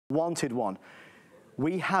wanted one.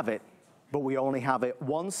 We have it, but we only have it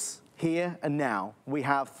once, here and now. We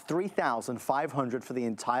have 3,500 for the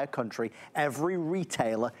entire country. Every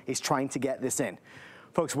retailer is trying to get this in.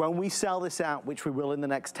 Folks, when we sell this out, which we will in the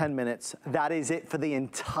next 10 minutes, that is it for the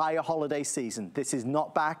entire holiday season. This is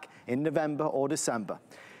not back in November or December.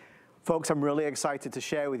 Folks, I'm really excited to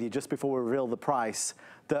share with you, just before we reveal the price,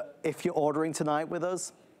 that if you're ordering tonight with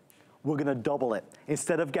us, we're gonna double it.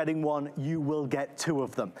 Instead of getting one, you will get two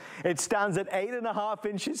of them. It stands at 8.5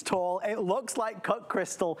 inches tall. It looks like cut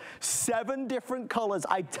crystal, 7 different colors.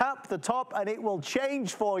 I tap the top and it will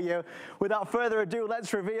change for you. Without further ado,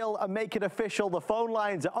 let's reveal and make it official. The phone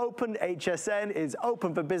lines are open. HSN is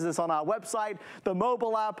open for business on our website. The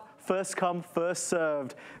mobile app, first come, first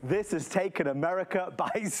served. This has taken America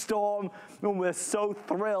by storm, and we're so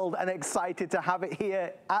thrilled and excited to have it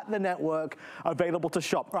here at the network, available to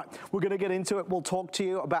shop. Right, we're gonna get into it. We'll talk to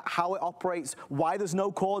you about how it operates, why there's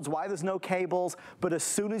no cords, why there's no cables, but as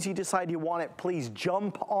soon as you decide you want it, please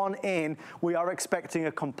jump on in. We are expecting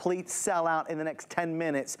a complete sellout in the next 10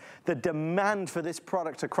 minutes. The demand for this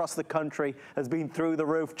product across the country has been through the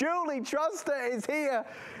roof. Julie Truster is here.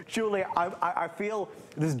 Julie, I feel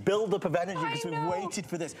this buildup of energy because we've waited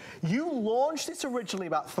for this. You launched this originally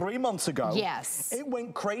about 3 months ago. Yes. It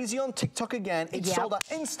went crazy on TikTok again. It sold out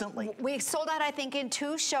instantly. We sold out, I think, in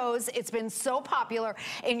 2 shows. It's been so popular,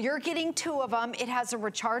 and you're getting 2 of them. It has a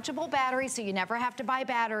rechargeable battery, so you never have to buy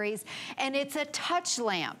batteries, and it's a touch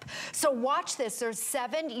lamp. So watch this. There's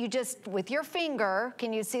 7. You just, with your finger,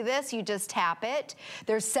 can you see this? You just tap it.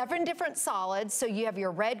 There's 7 different solids. So you have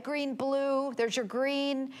your red, green, blue. There's your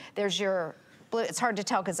green. There's your blue. It's hard to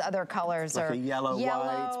tell because other colors are yellow,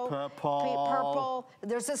 white, purple.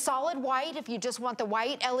 There's a solid white if you just want the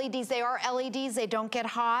white LEDs. They are LEDs, they don't get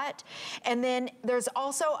hot. And then there's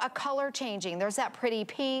also a color changing. There's that pretty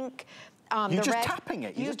pink. You're just tapping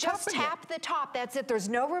it. You just tap the top. That's it. There's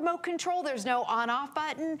no remote control. There's no on-off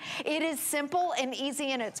button. It is simple and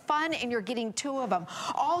easy, and it's fun, and you're getting 2 of them.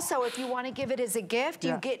 Also, if you want to give it as a gift,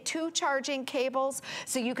 you get 2 charging cables,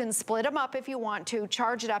 so you can split them up if you want to,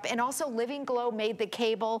 charge it up. And also, Living Glow made the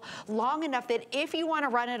cable long enough that if you want to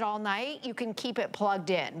run it all night, you can keep it plugged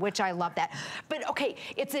in, which I love that. But okay,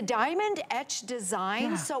 it's a diamond etched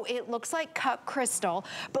design, so it looks like cut crystal,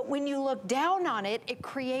 but when you look down on it, it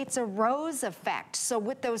creates a rose effect. So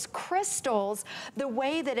with those crystals, the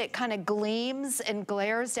way that it kind of gleams and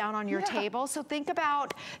glares down on your table. So think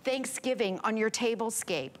about Thanksgiving on your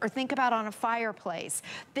tablescape, or think about on a fireplace.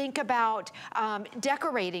 Think about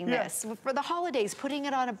decorating this for the holidays, putting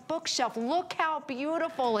it on a bookshelf. Look how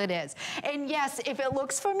beautiful it is. And yes, if it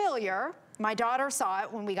looks familiar, my daughter saw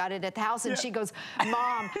it when we got it at the house, and she goes,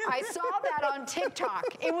 Mom, I saw that on TikTok.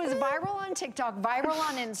 It was viral on TikTok, viral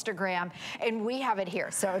on Instagram, and we have it here.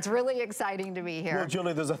 So it's really exciting to be here. Well,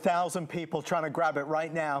 Julie, there's 1,000 people trying to grab it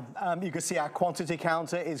right now. You can see our quantity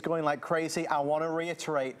counter is going like crazy. I want to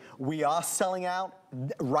reiterate, we are selling out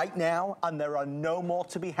right now, and there are no more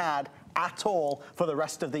to be had at all for the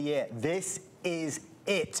rest of the year. This is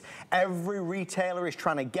it. Every retailer is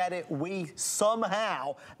trying to get it. We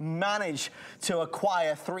somehow managed to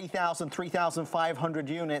acquire 3,500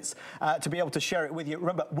 units to be able to share it with you.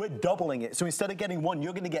 Remember, we're doubling it. So instead of getting 1,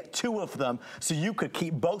 you're going to get 2 of them. So you could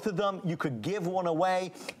keep both of them. You could give one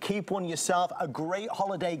away, keep one yourself. A great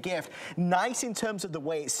holiday gift. Nice in terms of the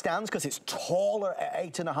way it stands because it's taller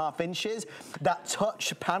at 8.5 inches. That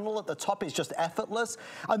touch panel at the top is just effortless.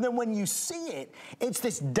 And then when you see it, it's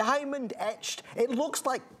this diamond etched. It looks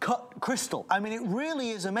like cut crystal. I mean, it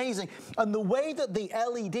really is amazing. And the way that the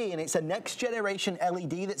LED, and it's a next generation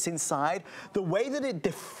LED that's inside, the way that it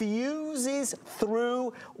diffuses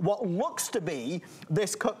through what looks to be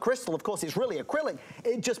this cut crystal, of course, it's really acrylic.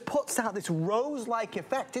 It just puts out this rose-like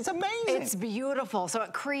effect. It's amazing. It's beautiful. So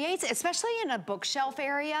it creates, especially in a bookshelf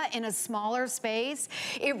area, in a smaller space,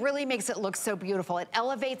 it really makes it look so beautiful. It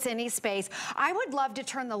elevates any space. I would love to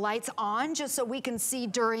turn the lights on just so we can see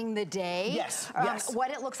during the day. Yes,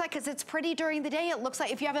 what it looks like, because it's pretty during the day. It looks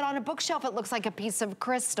like, if you have it on a bookshelf, it looks like a piece of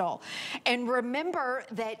crystal. And remember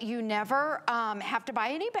that you never have to buy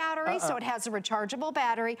any batteries, so it has a rechargeable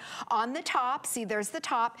battery. On the top, see, there's the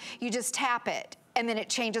top, you just tap it, and then it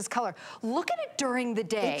changes color. Look at it during the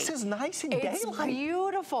day. It's as nice in daylight. It's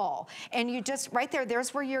beautiful. And you just, right there,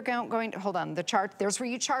 there's where you're going to, hold on, the chart, there's where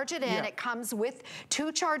you charge it in. It comes with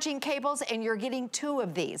 2 charging cables, and you're getting 2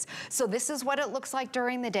 of these. So this is what it looks like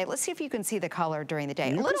during the day. Let's see if you can see the color during the day.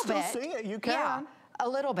 You a little can bit. still see it, you can. Yeah. a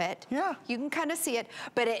little bit. Yeah. You can kind of see it.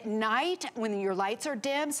 But at night, when your lights are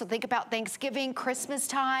dim, so think about Thanksgiving, Christmas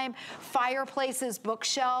time, fireplaces,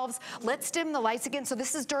 bookshelves. Let's dim the lights again. So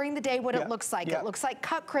this is during the day what it looks like. It looks like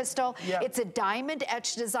cut crystal. It's a diamond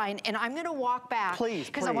etched design. And I'm gonna walk back. Please,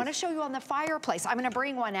 because I wanna show you on the fireplace. I'm gonna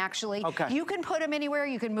bring one actually. Okay. You can put them anywhere.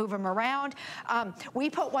 You can move them around. We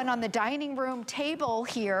put one on the dining room table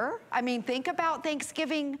here. I mean, think about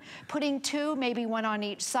Thanksgiving, putting two, maybe one on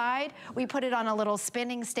each side. We put it on a little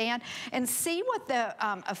spinning stand and see what the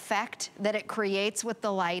effect that it creates with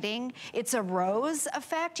the lighting. It's a rose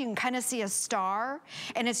effect. You can kind of see a star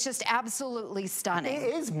and it's just absolutely stunning.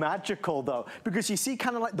 It is magical though, because you see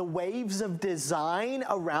kind of like the waves of design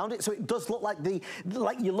around it. So it does look like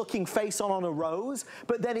you're looking face on a rose,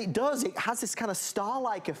 but then it has this kind of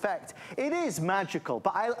star-like effect. It is magical,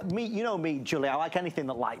 but you know me, Julie, I like anything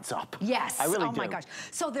that lights up. Yes, I really do. Oh my gosh.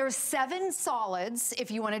 So there's 7 solids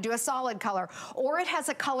if you want to do a solid color, or it has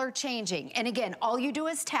a color changing. And again, all you do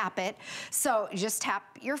is tap it. So you just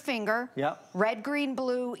tap your finger. Yep. Red, green,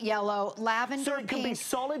 blue, yellow, lavender, so it can be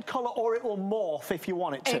solid color or it will morph if you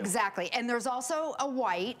want it to. Exactly. And there's also a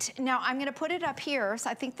white. Now I'm going to put it up here. So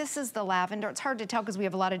I think this is the lavender. It's hard to tell because we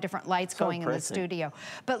have a lot of different lights going in the studio.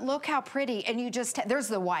 But look how pretty. And you just, there's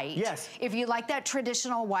the white. Yes. If you like that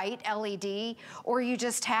traditional white LED, or you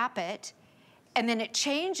just tap it, and then it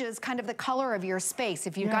changes kind of the color of your space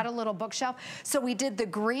if you've got a little bookshelf. So we did the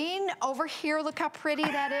green over here. Look how pretty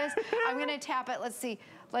that is. I'm gonna tap it. Let's see.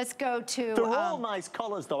 Let's go to... They're all nice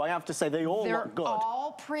colors though, I have to say. They all look good. They're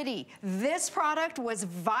all pretty. This product was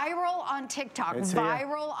viral on TikTok,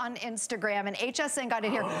 viral on Instagram, and HSN got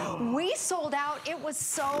it here. We sold out. It was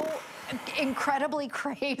so incredibly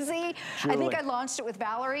crazy. Julie. I think I launched it with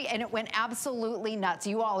Valerie and it went absolutely nuts.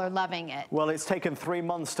 You all are loving it. Well, it's taken 3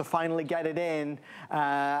 months to finally get it in,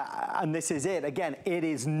 and this is it. Again, it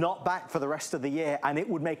is not back for the rest of the year, and it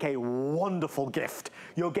would make a wonderful gift.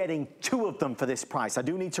 You're getting 2 of them for this price. I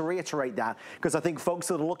do need to reiterate that, because I think folks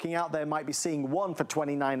that are looking out there might be seeing 1 for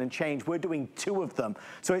 $29 and change. We're doing 2 of them,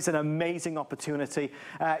 so it's an amazing opportunity.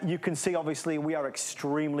 You can see, obviously, we are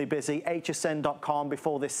extremely busy. hsn.com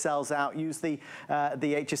before this sells out. Use the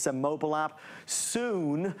HSN mobile app.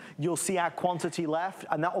 Soon, you'll see our quantity left,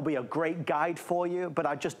 and that will be a great guide for you, but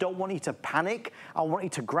I just don't want you to panic. I want you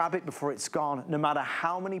to grab it before it's gone. No matter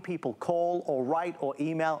how many people call or write or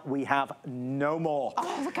email, we have no more.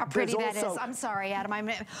 Oh, look how pretty that is. I'm sorry, Adam.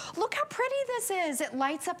 Look how pretty this is. It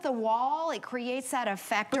lights up the wall. It creates that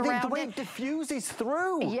effect around it. The way it diffuses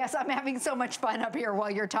through. Yes, I'm having so much fun up here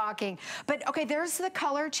while you're talking. But okay, there's the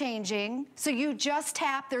color changing. So you just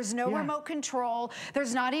tap. There's no remote control.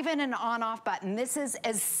 There's not even an on-off button. This is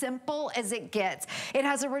as simple as it gets. It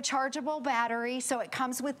has a rechargeable battery, so it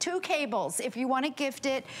comes with 2 cables. If you want to gift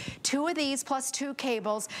it, 2 of these plus 2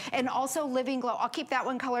 cables, and also Living Glow. I'll keep that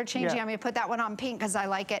one color changing. I'm going to put that one on pink because I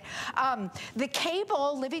like it. The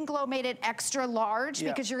cable, Living Glow made it extra large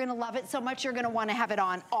because you're going to love it so much you're going to want to have it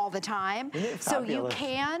on all the time. So you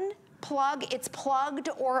can plug, it's plugged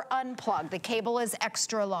or unplugged. The cable is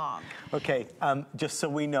extra long. Okay, just so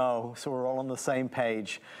we know, so we're all on the same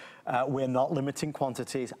page, we're not limiting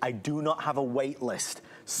quantities. I do not have a wait list.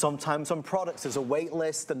 Sometimes on products there's a wait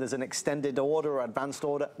list and there's an extended order or advanced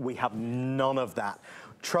order. We have none of that.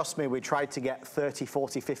 Trust me, we tried to get 30,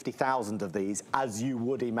 40, 50,000 of these, as you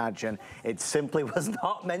would imagine. It simply was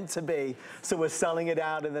not meant to be. So we're selling it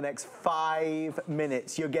out in the next 5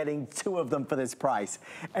 minutes. You're getting 2 of them for this price.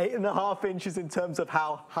 8.5 inches in terms of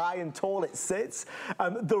how high and tall it sits.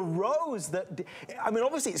 The rose that, I mean,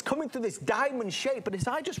 obviously it's coming through this diamond shape, but if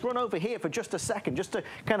I just run over here for just a second, just to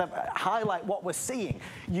kind of highlight what we're seeing,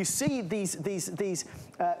 you see these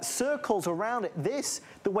circles around it. This,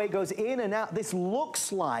 the way it goes in and out, this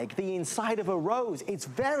looks like the inside of a rose. It's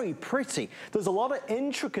very pretty. There's a lot of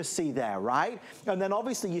intricacy there, right? And then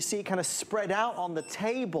obviously you see it kind of spread out on the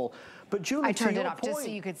table. But Julie, I turned it up just so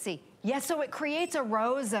you could see. Yeah, so it creates a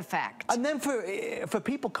rose effect. And then for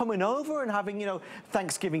people coming over and having, you know,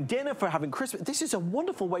 Thanksgiving dinner, for having Christmas, this is a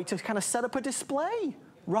wonderful way to kind of set up a display,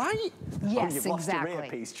 right? Yes, you've lost exactly. your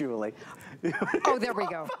earpiece, Julie. Oh, there we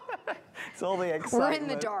go. It's all the excitement. We're in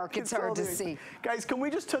the dark. It's hard to see. Guys, can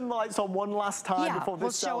we just turn the lights on one last time before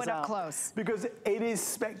this sells out? We'll show it up close. Because it is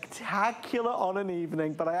spectacular on an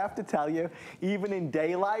evening, but I have to tell you, even in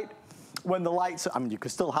daylight, when the lights, I mean, you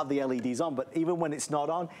can still have the LEDs on, but even when it's not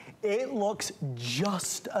on, it looks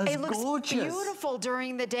just as gorgeous. It looks beautiful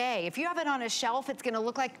during the day. If you have it on a shelf, it's gonna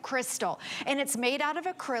look like crystal. And it's made out of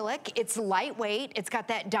acrylic. It's lightweight. It's got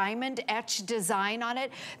that diamond etched design on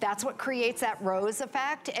it. That's what creates that rose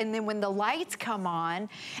effect. And then when the lights come on,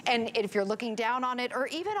 and if you're looking down on it, or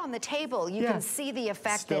even on the table, you can see the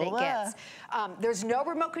effect that it gets. There's no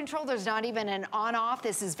remote control. There's not even an on-off.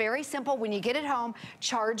 This is very simple. When you get it home,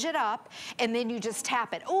 charge it up, and then you just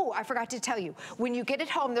tap it. Oh, I forgot to tell you. When you get it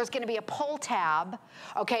home, there's gonna be a pull tab,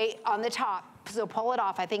 okay, on the top. So pull it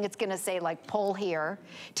off. I think it's gonna say like pull here.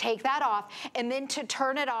 Take that off, and then to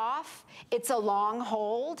turn it off, it's a long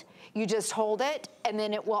hold. You just hold it, and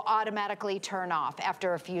then it will automatically turn off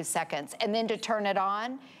after a few seconds. And then to turn it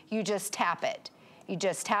on, you just tap it. You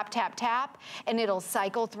just tap, tap, tap, and it'll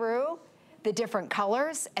cycle through the different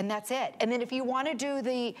colors, and that's it. And then if you wanna do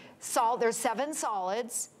the there's 7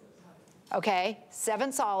 solids, okay, 7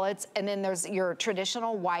 solids, and then there's your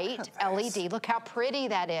traditional white LED. Look how pretty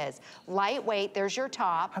that is. Lightweight, there's your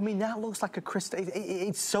top. I mean, that looks like a crystal.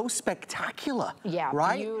 It's so spectacular. Yeah,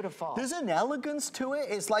 right? Beautiful. There's an elegance to it.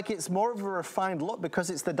 It's like it's more of a refined look because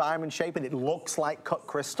it's the diamond shape and it looks like cut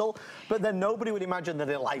crystal, but then nobody would imagine that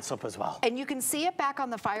it lights up as well. And you can see it back on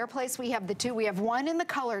the fireplace. We have the 2. We have one in the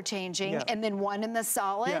color changing and then one in the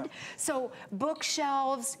solid. So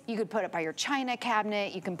bookshelves, you could put it by your china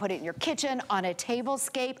cabinet. You can put it in your kitchen, on a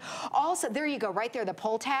tablescape. Also, there you go, right there, the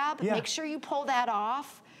pull tab. Make sure you pull that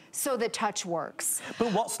off so the touch works.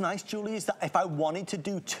 But what's nice, Julie, is that if I wanted to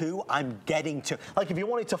do 2, I'm getting 2. Like if you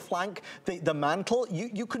wanted to flank the mantle,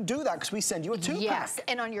 you could do that because we send you a 2-pack. Yes,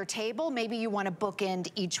 and on your table, maybe you want to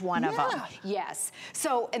bookend each one of them. Yes.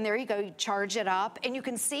 So, and there you go, you charge it up, and you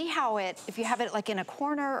can see how it, if you have it like in a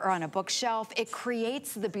corner or on a bookshelf, it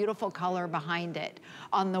creates the beautiful color behind it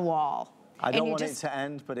on the wall. I don't want it to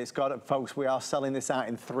end, but it's got to, folks, we are selling this out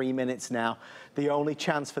in 3 minutes now. The only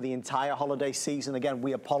chance for the entire holiday season. Again,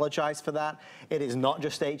 we apologize for that. It is not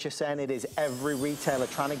just HSN, it is every retailer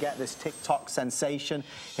trying to get this TikTok sensation.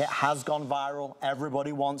 It has gone viral,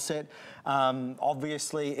 everybody wants it.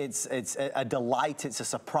 Obviously, it's a delight, it's a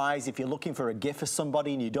surprise. If you're looking for a gift for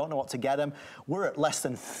somebody and you don't know what to get them, we're at less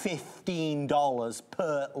than $15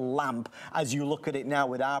 per lamp as you look at it now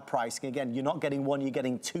with our pricing. Again, you're not getting 1, you're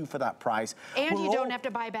getting 2 for that price. And you don't have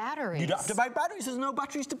to buy batteries. You don't have to buy batteries, there's no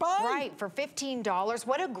batteries to buy. Right, for $15.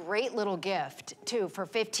 What a great little gift, too, for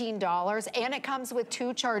 $15. And it comes with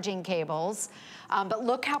 2 charging cables. But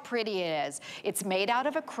look how pretty it is. It's made out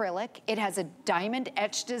of acrylic. It has a diamond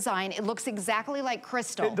etched design. It looks exactly like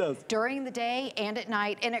crystal. It does. During the day and at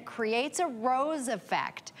night, and it creates a rose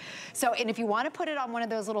effect. So, and if you want to put it on one of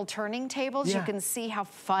those little turning tables, you can see how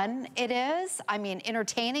fun it is. I mean,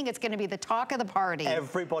 entertaining. It's going to be the talk of the party.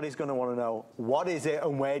 Everybody's going to want to know, what is it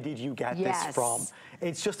and where did you get this from?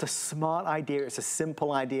 It's just a smart idea. It's a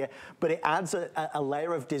simple idea, but it adds a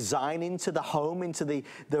layer of design into the home, into the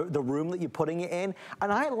room that you're putting it in.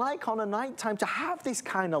 And I like on a nighttime to have this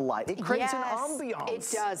kind of light. It creates an ambiance. It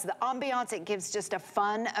does. The ambiance, it gives just a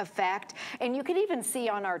fun effect. And you can even see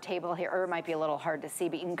on our table here, or it might be a little hard to see,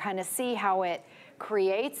 but you can kind of see how it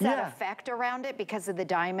creates that effect around it because of the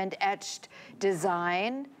diamond etched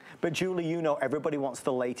design. But Julie, you know, everybody wants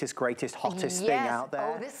the latest, greatest, hottest thing out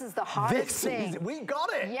there. Oh, this is the hottest thing. We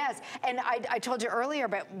got it. Yes, and I told you earlier,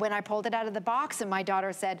 but when I pulled it out of the box and my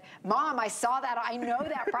daughter said, Mom, I saw that, I know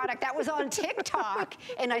that product, that was on TikTok.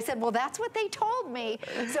 And I said, well, that's what they told me.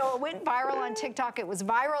 So it went viral on TikTok, it was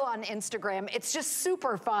viral on Instagram. It's just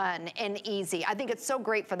super fun and easy. I think it's so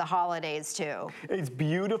great for the holidays too. It's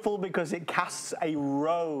beautiful because it casts a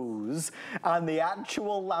rose, and the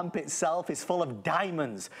actual lamp itself is full of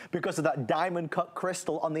diamonds. Because of that diamond cut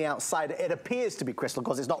crystal on the outside. It appears to be crystal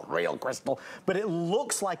because it's not real crystal, but it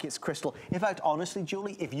looks like it's crystal. In fact, honestly,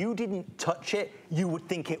 Julie, if you didn't touch it, you would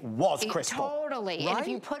think it was crystal. Totally. Right? And if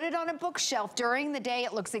you put it on a bookshelf during the day,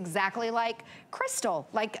 it looks exactly like crystal,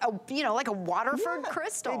 like a, you know, like a Waterford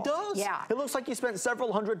crystal. It does. Yeah. It looks like you spent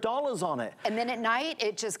several $100s on it. And then at night,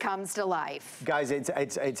 it just comes to life. Guys,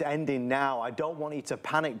 it's ending now. I don't want you to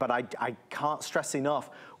panic, but I can't stress enough.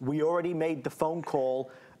 We already made the phone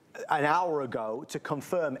call an hour ago to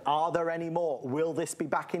confirm, are there any more? Will this be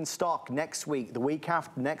back in stock next week, the week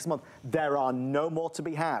after, next month? There are no more to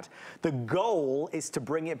be had. The goal is to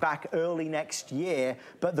bring it back early next year,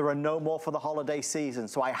 but there are no more for the holiday season.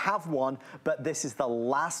 So I have one, but this is the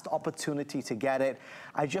last opportunity to get it.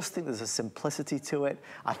 I just think there's a simplicity to it.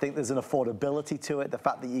 I think there's an affordability to it, the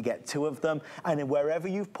fact that you get 2 of them, and wherever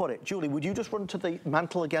you've put it. Julie, would you just run to the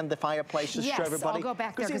mantle again, the fireplace, just show everybody? Yes, I'll go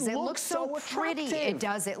back there because it looks so pretty. It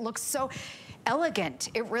does. It looks so... elegant.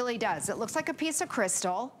 It really does. It looks like a piece of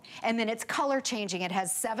crystal, and then it's color changing. It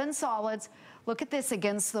has 7 solids. Look at this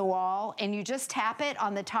against the wall, and you just tap it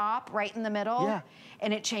on the top, right in the middle,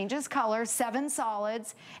 and it changes color, 7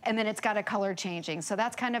 solids, and then it's got a color changing. So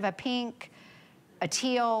that's kind of a pink, a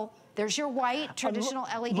teal. There's your white, traditional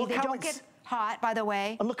LED. They don't get hot, by the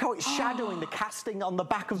way. And look how it's shadowing the casting on the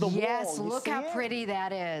back of the wall. Yes, look how pretty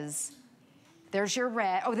that is. There's your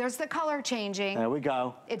red. Oh, there's the color changing. There we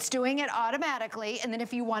go. It's doing it automatically, and then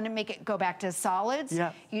if you want to make it go back to solids,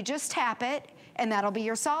 you just tap it, and that'll be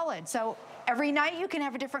your solid. So every night you can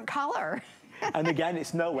have a different color. And again,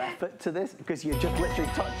 it's no effort to this because you're just literally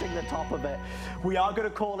touching the top of it. We are going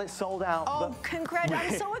to call it sold out. Oh, congrats.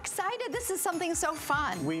 I'm so excited. This is something so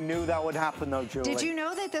fun. We knew that would happen though, Julie. Did you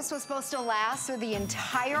know that this was supposed to last through the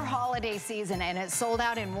entire holiday season and it sold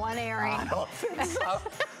out in one airing? I don't think so.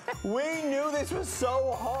 We knew this was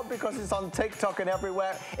so hot because it's on TikTok and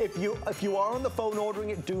everywhere. If you are on the phone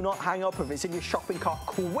ordering it, do not hang up. If it's in your shopping cart,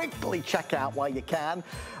 quickly check out while you can.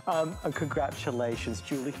 And congratulations,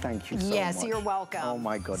 Julie. Thank you so much. Yes, you're welcome. Oh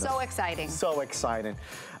my goodness. So exciting. So exciting.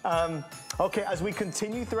 Okay, as we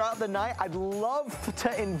continue throughout the night, I'd love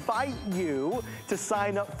to invite you to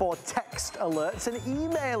sign up for text alerts and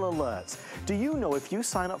email alerts. Do you know if you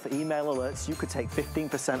sign up for email alerts, you could take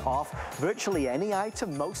 15% off virtually any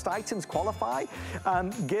item? Most items qualify.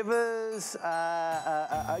 Give us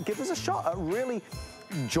a shot at really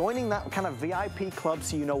joining that kind of VIP club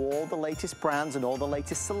so you know all the latest brands and all the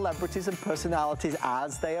latest celebrities and personalities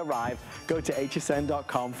as they arrive. Go to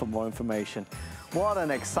hsn.com for more information. What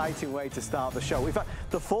an exciting way to start the show. We've got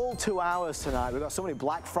the full 2 hours tonight. We've got so many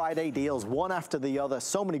Black Friday deals, one after the other,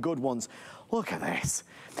 so many good ones. Look at this.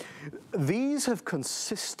 These have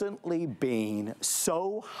consistently been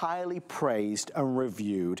so highly praised and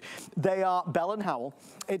reviewed. They are Bell & Howell.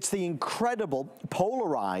 It's the incredible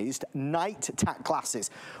polarized night tack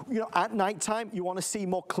glasses. You know, at nighttime, you want to see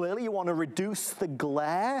more clearly, you want to reduce the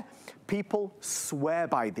glare. People swear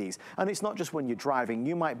by these. And it's not just when you're driving,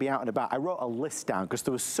 you might be out and about. I wrote a list down because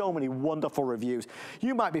there were so many wonderful reviews.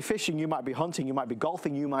 You might be fishing, you might be hunting, you might be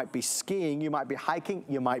golfing, you might be skiing, you might be hiking,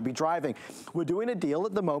 you might be driving. We're doing a deal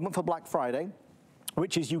at the moment for Black Friday,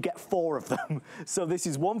 which is you get 4 of them. So this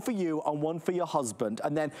is one for you and one for your husband.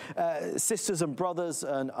 And then sisters and brothers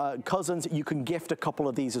and cousins, you can gift a couple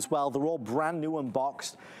of these as well. They're all brand new and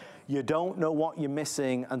boxed. You don't know what you're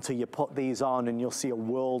missing until you put these on and you'll see a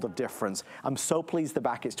world of difference. I'm so pleased the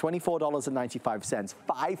back. It's $24.95,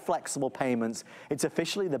 5 flexible payments. It's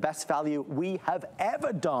officially the best value we have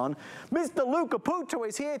ever done. Mr. Lou Caputo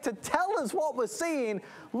is here to tell us what we're seeing.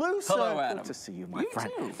 Lou, hello, Adam. Good to see you, my friend.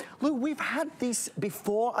 Too. Lou, we've had these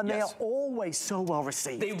before and they are always so well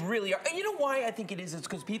received. They really are. And you know why I think it is? It's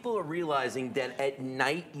because people are realizing that at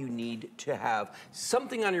night you need to have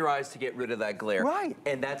something on your eyes to get rid of that glare. Right.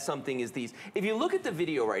 And that's something is these. If you look at the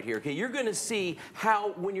video right here, okay, you're going to see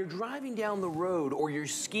how when you're driving down the road or you're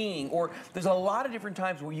skiing or there's a lot of different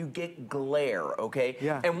times where you get glare, okay?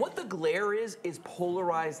 Yeah. And what the glare is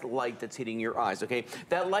polarized light that's hitting your eyes, okay?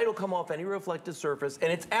 That light will come off any reflective surface,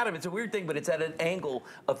 and it's a weird thing, but it's at an angle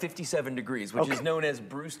of 57 degrees, which is known as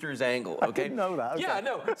Brewster's angle, okay? I didn't know that. Okay. Yeah,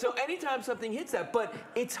 no. So anytime something hits that, but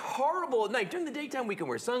it's horrible at night. During the daytime, we can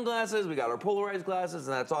wear sunglasses, we got our polarized glasses,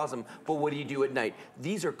 and that's awesome. But what do you do at night?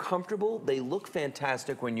 These are comfortable. They look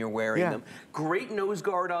fantastic when you're wearing them. Great nose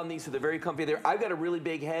guard on these, so they're very comfy there. I've got a really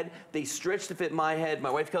big head. They stretch to fit my head. My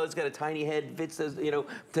wife Kelly's got a tiny head, fits as, you know,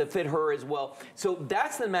 to fit her as well. So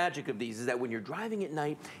that's the magic of these, is that when you're driving at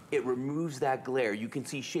night, it removes that glare. You can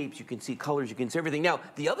see shapes, you can see colors, you can see everything. Now,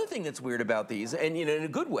 the other thing that's weird about these, and you know, in a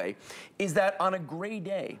good way, is that on a gray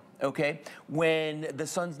day, okay, when the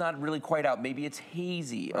sun's not really quite out, maybe it's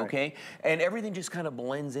hazy, okay, and everything just kind of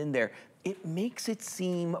blends in there, it makes it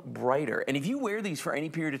seem brighter. And if you wear these for any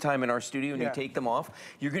period of time in our studio and you take them off,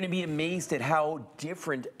 you're gonna be amazed at how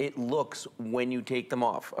different it looks when you take them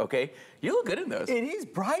off, okay? You look good in those. It is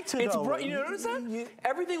brighter though. It's bright, you notice that?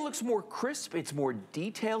 Everything looks more crisp, it's more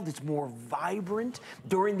detailed, it's more vibrant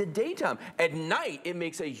during the daytime. At night, it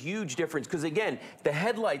makes a huge difference because again, the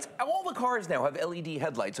headlights, all the cars now have LED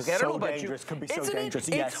headlights, okay? I don't know about dangerous, you. Can be so Isn't dangerous,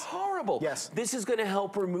 it? yes. It's horrible. Yes. This is gonna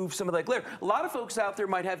help remove some of that glare. A lot of folks out there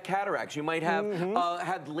might have cataracts. You might have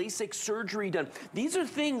had LASIK surgery done. These are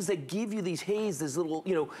things that give you these haze, this little,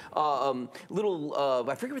 you know,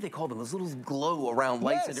 I forget what they call them, those little glow around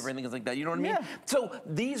lights and different things like that. You know what I mean? So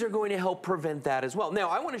these are going to help prevent that as well. Now,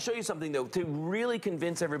 I want to show you something though to really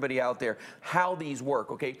convince everybody out there how these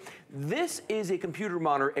work, okay? This is a computer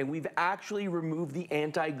monitor and we've actually removed the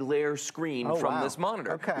anti-glare screen from this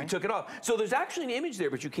monitor. We took it off. So there's actually an image there,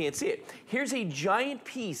 but you can't see it. Here's a giant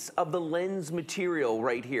piece of the lens material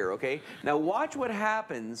right here, okay? Now watch what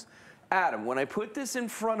happens, Adam, when I put this in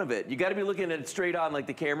front of it. You gotta be looking at it straight on like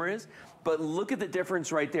the camera is, but look at the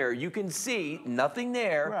difference right there. You can see nothing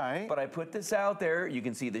there, right, but I put this out there. You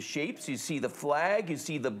can see the shapes, you see the flag, you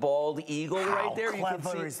see the bald eagle right there. You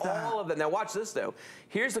can see all of that. Now watch this though.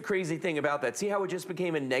 Here's the crazy thing about that. See how it just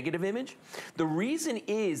became a negative image? The reason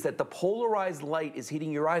is that the polarized light is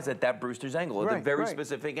hitting your eyes at that Brewster's angle, at a very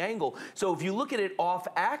specific angle. So if you look at it off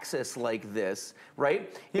axis like this,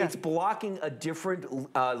 right, it's blocking a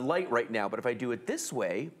different light right now. But if I do it this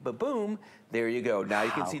way, ba-boom, there you go. Now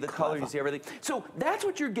you can see the color, you see everything. So that's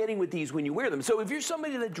what you're getting with these when you wear them. So if you're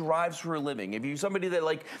somebody that drives for a living, if you're somebody that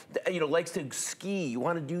likes to ski, you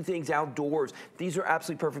want to do things outdoors, these are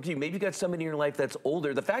absolutely perfect for you. Maybe you got somebody in your life that's older.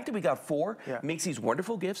 The fact that we got 4 makes these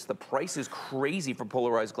wonderful gifts. The price is crazy for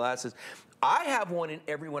polarized glasses. I have one in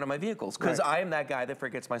every one of my vehicles because I am that guy that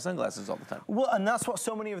forgets my sunglasses all the time. Well, and that's what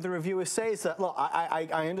so many of the reviewers say is that, look,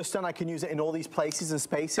 I understand I can use it in all these places and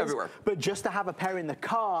spaces. Everywhere. But just to have a pair in the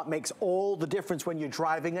car makes all the difference when you're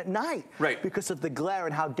driving at night. Right. Because of the glare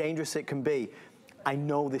and how dangerous it can be. I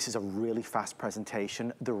know this is a really fast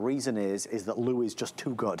presentation. The reason is that Lou is just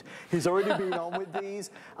too good. He's already been on with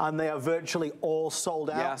these, and they are virtually all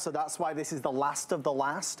sold out, so that's why this is the last of the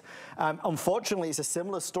last. Unfortunately, it's a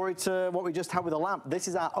similar story to what we just had with the lamp. This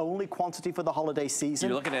is our only quantity for the holiday season.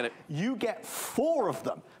 You're looking at it. You get 4 of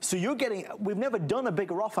them. So you're getting, we've never done a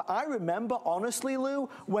bigger offer. I remember, honestly, Lou,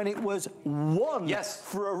 when it was 1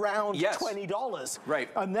 for around $20. Right.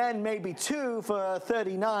 And then maybe 2 for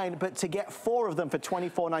 $39, but to get 4 of them for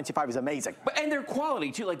 $24.95 is amazing. And they're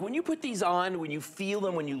quality too. Like when you put these on, when you feel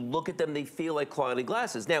them, when you look at them, they feel like quality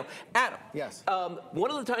glasses. Now, Adam. Yes.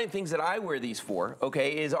 One of the things that I wear these for,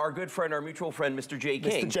 okay, is our good friend, our mutual friend, Mr. J.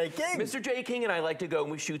 King. Mr. J. King. Mr. J. King and I like to go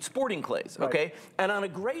and we shoot sporting clays, okay? And on a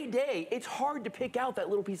gray day, it's hard to pick out that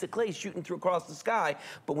little piece of clay shooting through across the sky.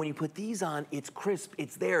 But when you put these on, it's crisp,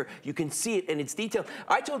 it's there, you can see it, and it's detailed.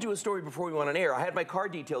 I told you a story before we went on air. I had my car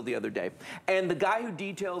detailed the other day, and the guy who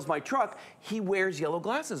details my truck, he wears yellow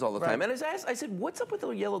glasses all the time. And I said, what's up with the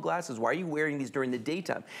yellow glasses? Why are you wearing these during the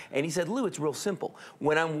daytime? And he said, Lou, it's real simple.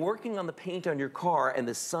 When I'm working on the paint on your car and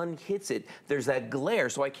the sun hits it, there's that glare,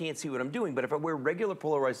 so I can't see what I'm doing. But if I wear regular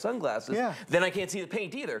polarized sunglasses, then I can't see the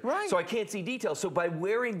paint either. So I can't see details. So by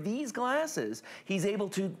wearing these glasses, he's able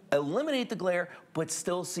to eliminate the glare, but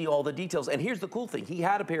still see all the details. And here's the cool thing. He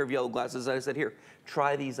had a pair of yellow glasses, and I said, here,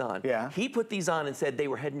 try these on. He put these on and said they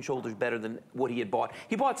were head and shoulders better than what he had bought.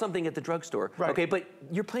 He bought something at the drugstore, okay, but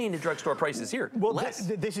you're paying the drugstore prices here. Well,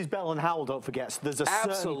 this is Bell & Howell, don't forget. So there's a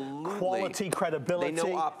certain quality, credibility. They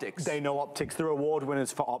know optics. They know optics. They're award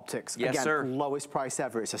winners for optics. Yes, Again, lowest price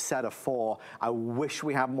ever. It's a set of 4. I wish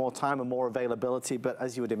we had more time and more availability, but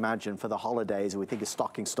as you would imagine, for the holidays, we think of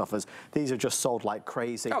stocking stuffers, these are just sold like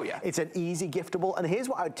crazy. Oh, yeah. It's an easy giftable. And here's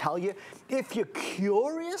what I would tell you. If you're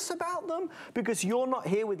curious about them, because you're not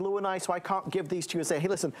here with Lou and I, so I can't give these to you and say, hey,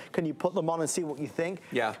 listen, can you put them on and see what you think?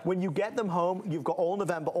 When you get them home, you've got all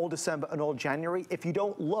November, all December, and all January. If you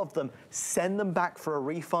don't love them, send them back for a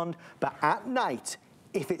refund. But at night,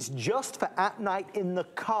 if it's just for at night in the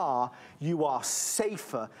car, you are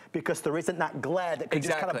safer because there isn't that glare that can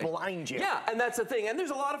just kind of blind you. Yeah, and that's the thing. And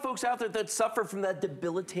there's a lot of folks out there that suffer from that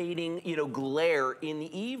debilitating, glare in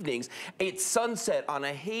the evenings. It's sunset on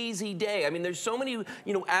a hazy day. I mean, there's so many,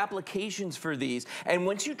 applications for these. And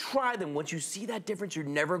once you try them, once you see that difference, you're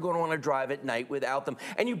never going to want to drive at night without them.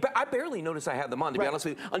 And I barely notice I have them on, to be honest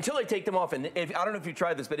with you, until I take them off. And I don't know if you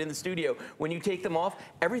tried this, but in the studio, when you take them off,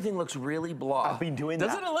 everything looks really blah. I've been doing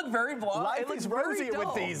Doesn't it look very blah? Life is rosy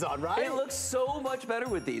with these on, right? It looks so much better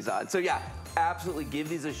with these on. So yeah, absolutely give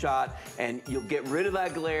these a shot and you'll get rid of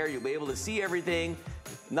that glare. You'll be able to see everything.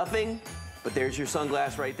 Nothing. But there's your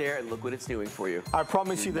sunglass right there, and look what it's doing for you. I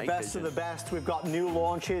promise you the best of the best. We've got new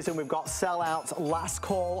launches and we've got sellouts. Last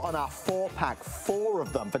call on our 4-pack, 4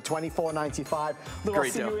 of them for $24.95. I'll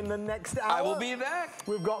see you in the next hour. I will be back.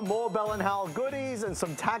 We've got more Bell & Howell goodies and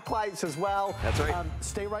some tack lights as well. That's right.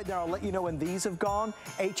 Stay right there. I'll let you know when these have gone.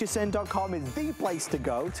 HSN.com is the place to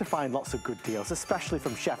go to find lots of good deals, especially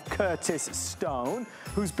from Chef Curtis Stone,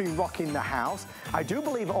 who's been rocking the house. I do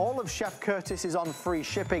believe all of Chef Curtis is on free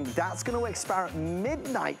shipping. That's going to expire at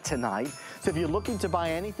midnight tonight. So if you're looking to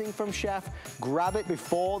buy anything from Chef, grab it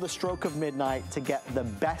before the stroke of midnight to get the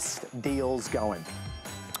best deals going.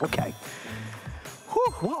 Okay.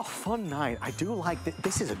 Whew, what a fun night. I do like that.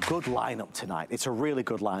 This is a good lineup tonight. It's a really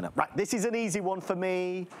good lineup. Right, this is an easy one for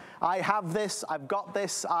me. I have this, I've got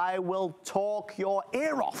this. I will talk your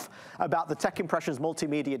ear off about the Tech Impressions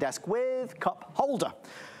Multimedia Desk with Cup Holder.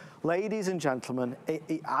 Ladies and gentlemen,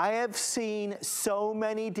 I have seen so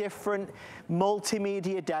many different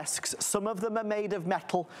multimedia desks. Some of them are made of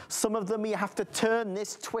metal. Some of them you have to turn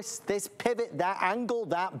this, twist this, pivot that, angle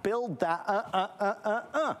that, build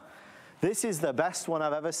that, This is the best one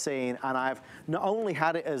I've ever seen, and I've not only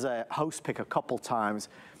had it as a host pick a couple times,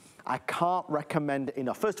 I can't recommend it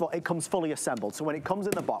enough. First of all, it comes fully assembled. So when it comes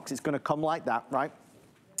in the box, it's gonna come like that, right?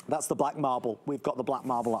 That's the black marble. We've got the black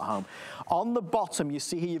marble at home. On the bottom, you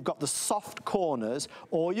see here, you've got the soft corners.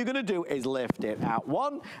 All you're gonna do is lift it out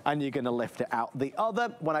one, and you're gonna lift it out the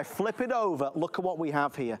other. When I flip it over, look at what we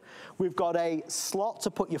have here. We've got a slot to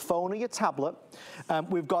put your phone or your tablet.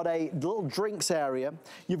 We've got a little drinks area.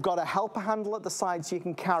 You've got a helper handle at the side so you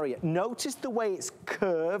can carry it. Notice the way it's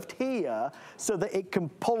curved here so that it can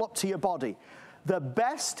pull up to your body. The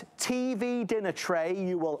best TV dinner tray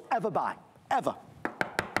you will ever buy, ever.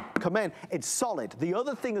 Come in, it's solid. The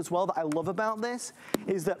other thing as well that I love about this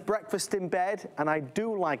is that breakfast in bed, and I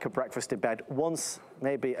do like a breakfast in bed once,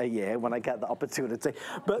 maybe a year when I get the opportunity,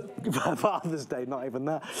 but Father's Day, not even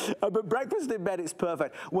that. But breakfast in bed is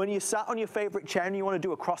perfect. When you sat on your favorite chair and you want to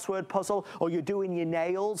do a crossword puzzle or you're doing your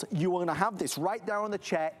nails, you want to have this right there on the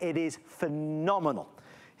chair. It is phenomenal.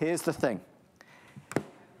 Here's the thing.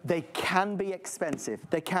 They can be expensive.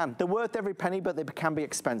 They can. They're worth every penny, but they can be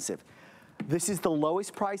expensive. This is the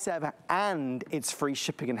lowest price ever, and it's free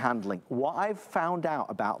shipping and handling. What I've found out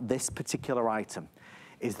about this particular item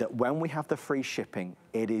is that when we have the free shipping,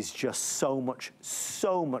 it is just so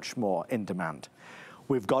much more in demand.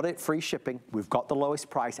 We've got it free shipping, we've got the lowest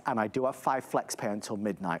price, and I do have 5 flex pay until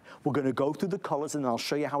midnight. We're gonna go through the colors and I'll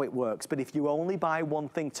show you how it works, but if you only buy one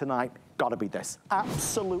thing tonight, gotta be this.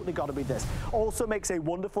 Absolutely gotta be this. Also makes a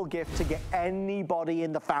wonderful gift to get anybody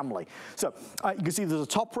in the family. So you can see there's a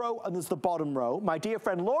top row and there's the bottom row. My dear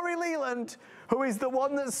friend Lori Leland, who is the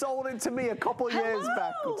one that sold it to me a couple years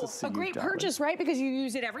back. Good to see you, great darling. purchase, right? Because you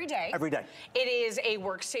use it every day. Every day. It is a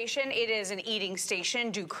workstation. It is an eating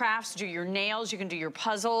station. Do crafts, do your nails. You can do your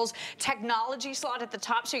puzzles. Technology slot at the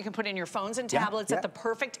top so you can put in your phones and tablets at the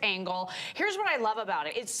perfect angle. Here's what I love about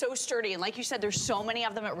it. It's so sturdy. And like you said, there's so many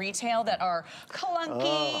of them at retail that are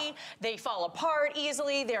clunky. They fall apart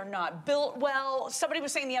easily. They're not built well. Somebody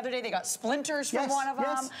was saying the other day they got splinters from one of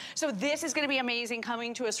them. So this is going to be amazing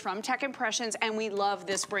coming to us from Tech Impressions, and we love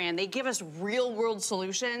this brand. They give us real world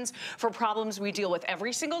solutions for problems we deal with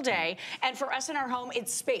every single day. And for us in our home,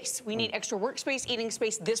 it's space. We need extra workspace, eating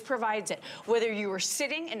space. This provides it. Whether you are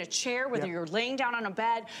sitting in a chair, whether you're laying down on a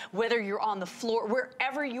bed, whether you're on the floor,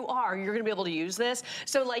 wherever you are, you're going to be able to use this.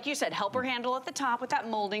 So like you said, helper handle at the top with that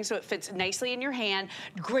molding so it fits nicely in your hand.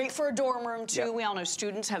 Great for a dorm room too. We all know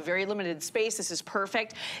students have very limited space. This is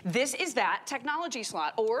perfect. This is that technology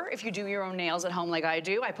slot. Or if you do your own nails at home like I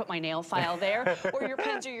do, I put my nail file there, or your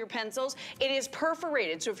pens or your pencils. It is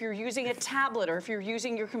perforated. So if you're using a tablet or if you're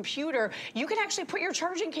using your computer, you can actually put your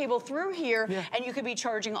charging cable through here and you could be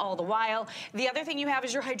charging all the while. The other thing you have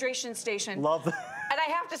is your hydration station. Love that. And I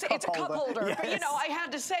have to say, it's a cup holder. But you know, I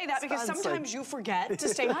had to say that because sometimes you forget to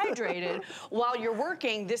stay hydrated while you're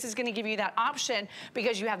working. This is gonna give you that option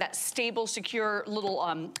because you have that stable, secure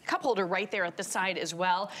little cup holder right there at the side as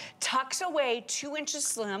well. Tucks away, 2 inches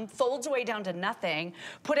slim, folds away down to nothing.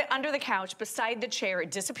 Put it under the couch, beside the chair,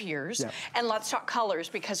 it disappears. And let's talk colors,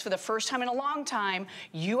 because for the first time in a long time,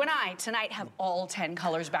 you and I tonight have all 10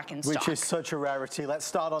 colors back in stock. Which is such a rarity. Let's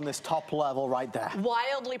start on this top level right there.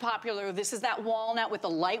 Wildly popular. This is that walnut with a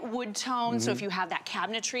light wood tone. So if you have that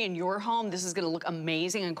cabinetry in your home, this is gonna look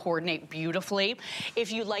amazing and coordinate beautifully.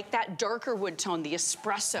 If you like that darker wood tone, the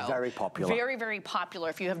espresso. Very popular. Very, very popular.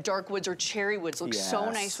 If you have dark woods or cherry woods, looks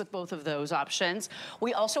so nice with both of those options.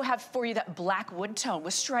 We also have for you that black wood tone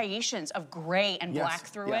with striations of gray and black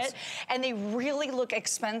through it. And they really look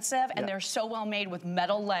expensive and they're so well made with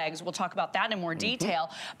metal legs. We'll talk about that in more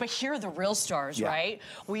detail. But here are the real stars, right?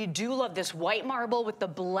 We do love this white marble with the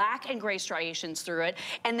black and gray striations through it.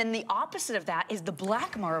 And then the opposite of that is the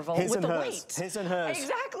black marble with the white. His and hers.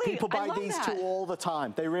 Exactly. People buy these two all the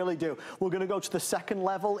time. They really do. We're going to go to the second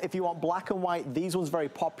level. If you want black and white, these ones very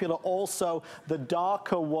popular. Also, the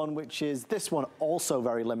darker one, which is this one, also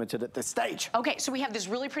very limited at this stage. Okay, so we have this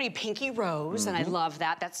really pretty pinky rose, and I love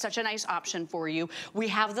that. That's such a nice option for you. We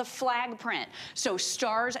have the flag print. So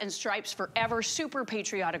stars and stripes forever, super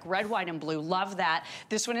patriotic, red, white, and blue. Love that.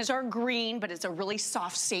 This one is our green, but it's a really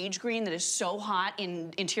soft sage green that is so hot. hot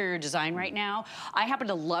in interior design right now. I happen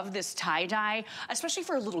to love this tie-dye, especially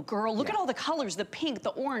for a little girl. Look at all the colors, the pink,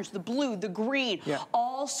 the orange, the blue, the green,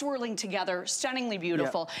 all swirling together, stunningly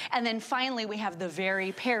beautiful. And then finally, we have the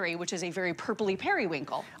Very Peri, which is a very purpley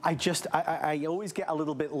periwinkle. I always get a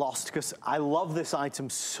little bit lost because I love this item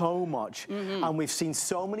so much, and we've seen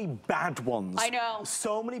so many bad ones. I know.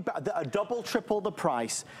 So many bad, that are double, triple the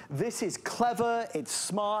price. This is clever, it's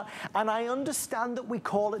smart, and I understand that we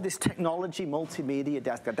call it this technology multimedia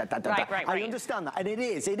desk. Right. I understand that, and it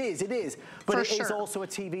is. But it is also a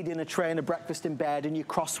TV dinner tray and a breakfast in bed and your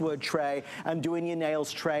crossword tray and doing your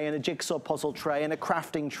nails tray and a jigsaw puzzle tray and a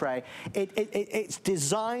crafting tray. It's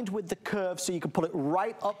designed with the curve so you can pull it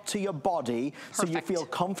right up to your body so you feel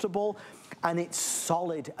comfortable, and it's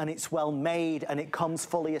solid and it's well made and it comes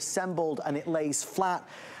fully assembled and it lays flat.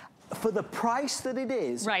 For the price that it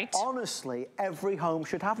is, honestly, every home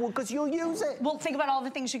should have one because you'll use it. Well, think about all the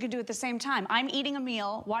things you could do at the same time. I'm eating a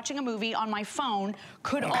meal, watching a movie on my phone,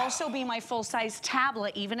 could also be my full-size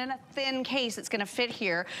tablet, even in a thin case, it's gonna fit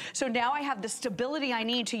here. So now I have the stability I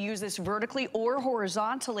need to use this vertically or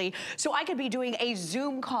horizontally. So I could be doing a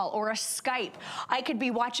Zoom call or a Skype. I could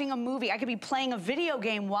be watching a movie. I could be playing a video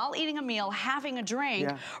game while eating a meal, having a drink,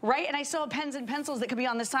 right? And I still have pens and pencils that could be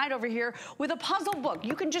on the side over here with a puzzle book.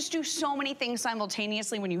 You can just do so many things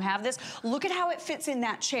simultaneously when you have this. Look at how it fits in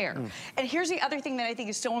that chair. And here's the other thing that I think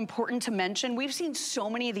is so important to mention. We've seen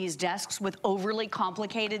so many of these desks with overly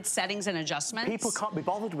complicated settings and adjustments. People can't be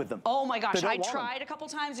bothered with them. Oh my gosh, I tried a couple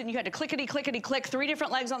times and you had to clickety, clickety, click, 3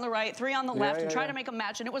 different legs on the right, 3 on the left, and try to make them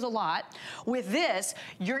match, and it was a lot. With this,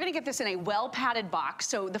 you're gonna get this in a well-padded box,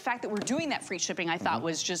 so the fact that we're doing that free shipping I thought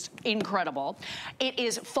was just incredible. It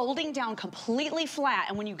is folding down completely flat,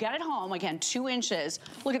 and when you get it home, again, 2 inches,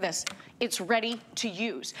 look at this. It's ready to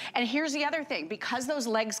use. And here's the other thing, because those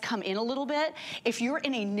legs come in a little bit, if you're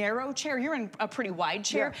in a narrow chair, you're in a pretty wide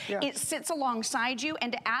chair, it sits alongside you,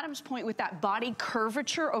 and to Adam's point with that body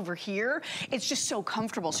curvature over here, it's just so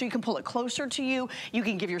comfortable. So you can pull it closer to you, you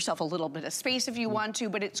can give yourself a little bit of space if you want to,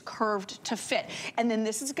 but it's curved to fit. And then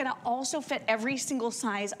this is gonna also fit every single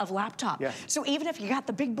size of laptop. So even if you got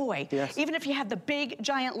the big boy, even if you have the big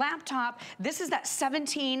giant laptop, this is that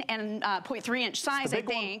 17.3 inch size, I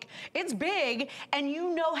think. It's big, and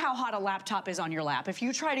you know how hot a laptop is on your lap. If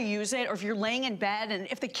you try to use it, or if you're laying in bed, and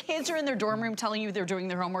if the kids are in their dorm room telling you they're doing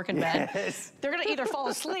their homework in bed, they're gonna either fall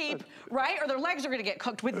asleep, right, or their legs are gonna get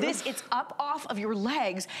cooked. With this, it's up off of your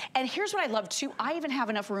legs. And here's what I love too, I even have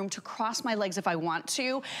enough room to cross my legs if I want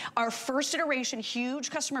to. Our first iteration, huge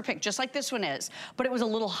customer pick, just like this one is, but it was a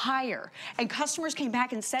little higher. And customers came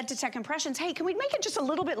back and said to Tech Impressions, hey, can we make it just a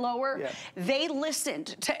little bit lower? They listened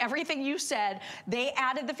to everything you said. They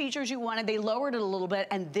added the features you wanted, they lowered it a little bit,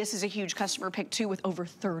 and this is a huge customer pick too with over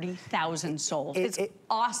 30,000 sold. It's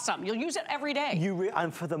awesome. You'll use it every day.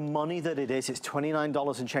 And for the money that it is, it's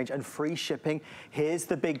 $29 and change and free shipping. Here's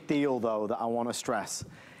the big deal though that I want to stress.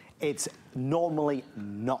 It's normally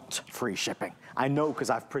not free shipping. I know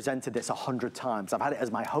because I've presented this 100 times. I've had it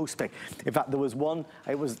as my host pick. In fact, there was one,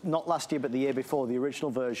 it was not last year, but the year before, the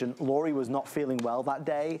original version. Lori was not feeling well that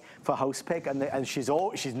day for host pick, and she's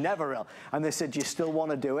never ill. And they said, do you still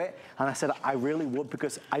want to do it? And I said, I really would,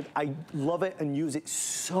 because I love it and use it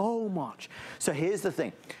so much. So here's the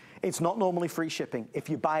thing. It's not normally free shipping.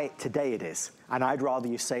 If you buy it today, it is. And I'd rather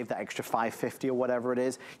you save that extra $5.50 or whatever it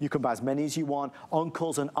is. You can buy as many as you want.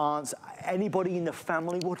 Uncles and aunts, anybody in the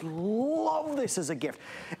family would love this as a gift.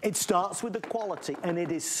 It starts with the quality, and it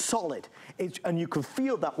is solid. And you can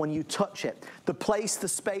feel that when you touch it. The place, the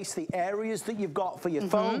space, the areas that you've got for your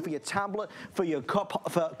phone, for your tablet, for your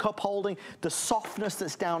cup holding, the softness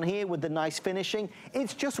that's down here with the nice finishing.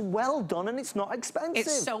 It's just well done, and it's not expensive.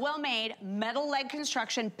 It's so well made. Metal leg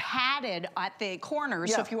construction, padded at the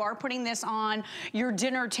corners. So if you are putting this on your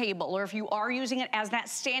dinner table, or if you are using it as that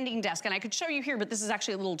standing desk, and I could show you here, but this is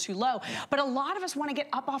actually a little too low. But a lot of us want to get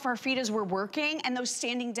up off our feet as we're working, and those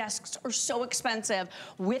standing desks are so expensive.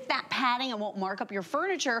 With that padding, it won't mark up your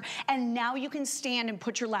furniture, and now you can stand and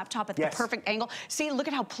put your laptop at the perfect angle. See, look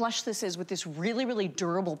at how plush this is with this really, really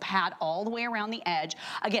durable pad all the way around the edge.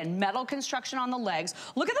 Again, metal construction on the legs.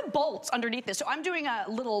 Look at the bolts underneath this. So I'm doing a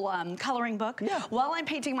little coloring book while I'm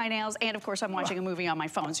painting my nails, and of course I'm watching a movie on my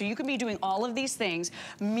phone. So you can be doing all of these things.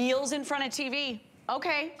 Meals in front of TV.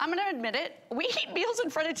 Okay, I'm gonna admit it. We eat meals in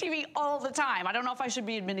front of TV all the time. I don't know if I should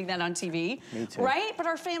be admitting that on TV. Me too. Right? But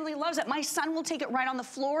our family loves it. My son will take it right on the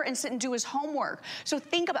floor and sit and do his homework. So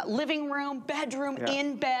think about living room, bedroom,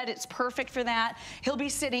 in bed. It's perfect for that. He'll be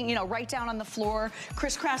sitting, you know, right down on the floor,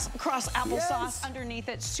 crisscross applesauce underneath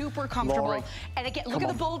it, super comfortable. Lori, and again, look at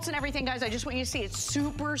the bolts and everything, guys. I just want you to see it's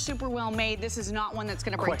super, super well made. This is not one that's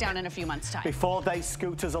gonna break down in a few months' time. Before they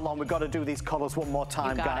scoot us along, we've got to do these colors one more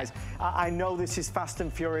time, guys. I know this is fast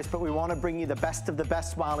and furious, but we want to bring you the best of the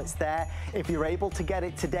best while it's there. If you're able to get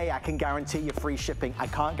it today, I can guarantee you free shipping. I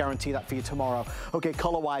can't guarantee that for you tomorrow. Okay,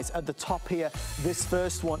 color-wise, at the top here, this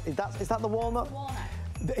first one, is that the walnut? The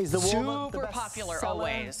walnut. Is the walnut super popular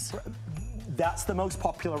always. That's the most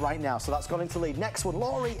popular right now, so that's gone into lead. Next one,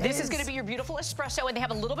 Lori. This is going to be your beautiful espresso, and they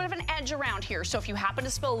have a little bit of an edge around here. So if you happen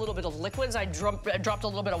to spill a little bit of liquids, I dropped a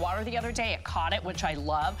little bit of water the other day. It caught it, which I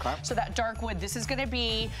love. Okay. So that dark wood, this is going to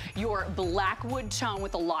be your black wood tone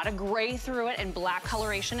with a lot of gray through it and black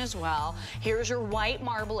coloration as well. Here's your white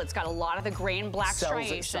marble. It's got a lot of the gray and black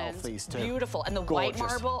striations. Beautiful. And the white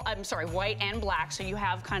marble, I'm sorry, white and black. So you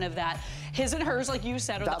have kind of that his and hers, like you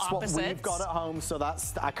said, are the opposites. That's what we've got at home, so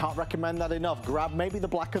I can't recommend that enough. Grab maybe the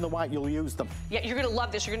black and the white, you'll use them. Yeah, you're gonna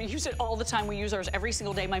love this. You're gonna use it all the time. We use ours every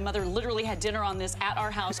single day. My mother literally had dinner on this at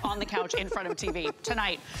our house on the couch in front of TV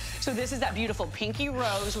tonight. So this is that beautiful pinky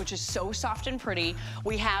rose, which is so soft and pretty.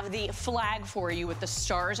 We have the flag for you with the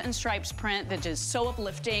stars and stripes print that is so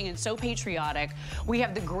uplifting and so patriotic. We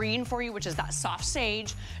have the green for you, which is that soft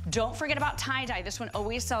sage. Don't forget about tie-dye. This one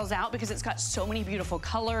always sells out because it's got so many beautiful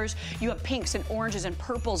colors. You have pinks and oranges and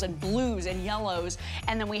purples and blues and yellows.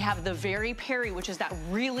 And then we have the very Perry, which is that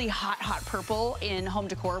really hot, hot purple in home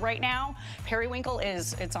decor right now. Periwinkle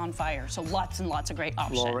it's on fire. So lots and lots of great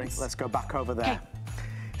options. Lori, let's go back over there.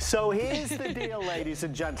 So here's the deal, ladies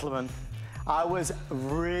and gentlemen. I was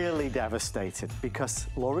really devastated because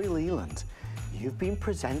Lori Leland, you've been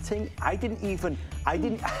presenting. This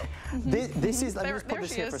is, let me just put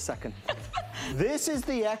this here for a second. This is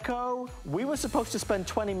the Echo. We were supposed to spend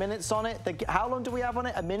 20 minutes on it. How long do we have on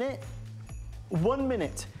it? A minute? 1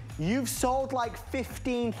 minute. You've sold like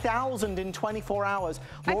 15,000 in 24 hours.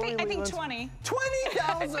 I think 20. 20,000?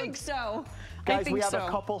 I think so. Guys, we have a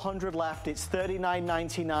couple hundred left. It's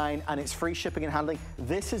 $39.99 and it's free shipping and handling.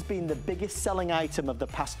 This has been the biggest selling item of the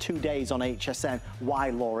past 2 days on HSN.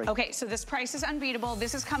 Why, Lori? Okay, so this price is unbeatable.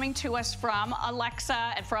 This is coming to us from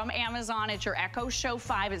Alexa and from Amazon. It's your Echo Show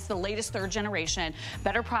 5. It's the latest 3rd generation.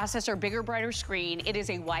 Better processor, bigger, brighter screen. It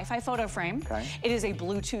is a Wi-Fi photo frame. Okay. It is a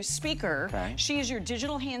Bluetooth speaker. Okay. She is your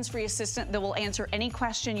digital hands-free assistant that will answer any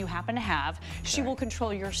question you happen to have. Okay. She will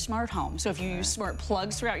control your smart home. So if you use smart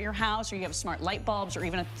plugs throughout your house or you have smart light bulbs or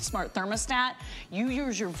even a smart thermostat, you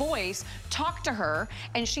use your voice, talk to her,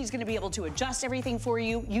 and she's gonna be able to adjust everything for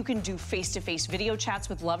you. You can do face-to-face video chats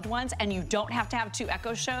with loved ones, and you don't have to have 2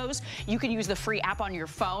 Echo Shows. You can use the free app on your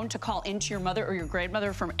phone to call into your mother or your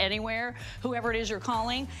grandmother from anywhere, whoever it is you're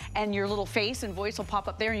calling, and your little face and voice will pop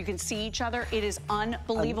up there and you can see each other. It is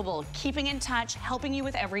unbelievable. Keeping in touch, helping you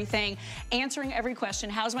with everything, answering every question.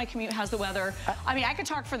 How's my commute? How's the weather? I mean, I could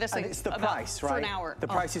talk for this like, it's the price, right? For an hour. The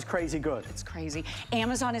price is crazy good. It's crazy.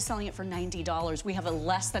 Amazon is selling it for $90. We have a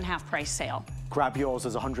less than half price sale. Grab yours,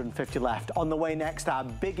 there's 150 left. On the way next, our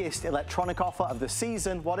biggest electronic offer of the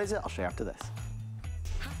season. What is it? I'll show you after this.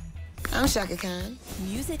 I'm Shaka Khan.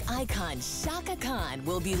 Music icon Shaka Khan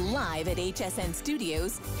will be live at HSN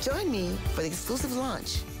Studios. Join me for the exclusive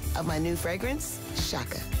launch of my new fragrance,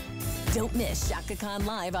 Shaka. Don't miss Shaka Khan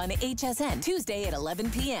live on HSN Tuesday at 11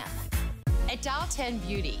 p.m. At Dial 10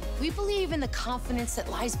 Beauty, we believe in the confidence that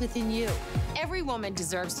lies within you. Every woman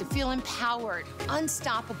deserves to feel empowered,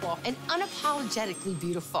 unstoppable, and unapologetically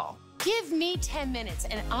beautiful. Give me 10 minutes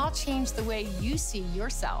and I'll change the way you see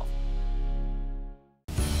yourself.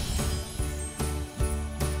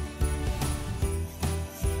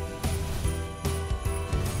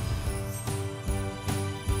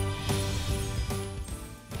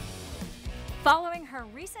 Following her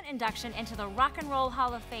recent induction into the Rock and Roll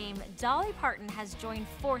Hall of Fame, Dolly Parton has joined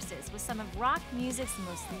forces with some of rock music's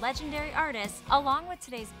most legendary artists, along with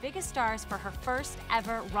today's biggest stars for her first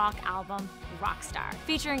ever rock album, Rockstar.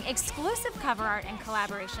 Featuring exclusive cover art and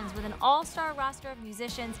collaborations with an all-star roster of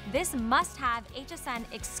musicians, this must-have HSN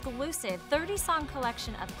exclusive 30-song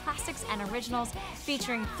collection of classics and originals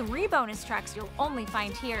featuring 3 bonus tracks you'll only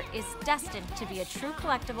find here is destined to be a true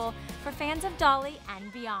collectible for fans of Dolly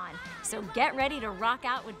and beyond. So get ready to rock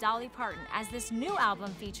out with Dolly Parton as this new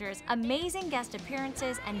album features amazing guest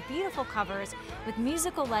appearances and beautiful covers with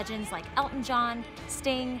musical legends like Elton John,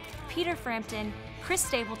 Sting, Peter Frampton, Chris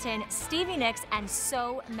Stapleton, Stevie Nicks, and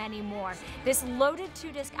so many more. This loaded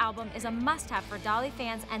 2-disc album is a must-have for Dolly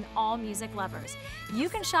fans and all music lovers. You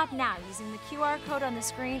can shop now using the QR code on the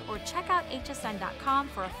screen or check out hsn.com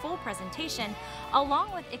for a full presentation,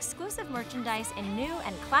 along with exclusive merchandise in new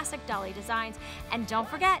and classic Dolly designs. And don't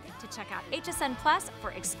forget to check out HSN Plus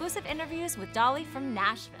for exclusive interviews with Dolly from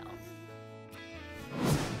Nashville.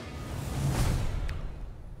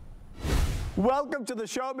 Welcome to the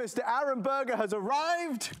show. Mr. Aaron Berger has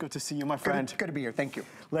arrived. Good to see you, my friend. Good to be here. Thank you.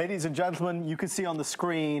 Ladies and gentlemen, you can see on the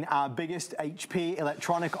screen our biggest HP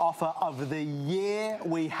electronic offer of the year.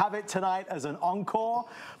 We have it tonight as an encore.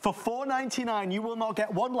 For $499, you will not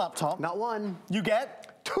get one laptop. Not one. You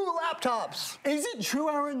get 2 laptops. Is it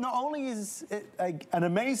true, Aaron? Not only is it an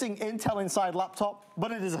amazing Intel Inside laptop,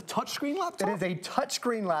 but it is a touchscreen laptop? It is a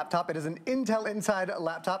touchscreen laptop. It is an Intel Inside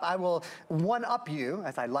laptop. I will one-up you,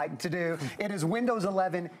 as I like to do. It is Windows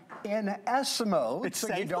 11 in S mode, it's so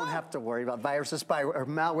safe, you don't have to worry about viruses, spyware, or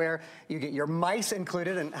malware. You get your mice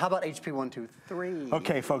included, and how about HP 123?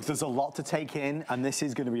 Okay, folks, there's a lot to take in, and this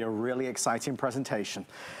is going to be a really exciting presentation.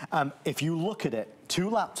 If you look at it,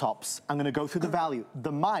 2 laptops, I'm going to go through the value.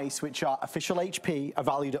 The mice, which are official HP, are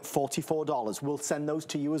valued at $44. We'll send those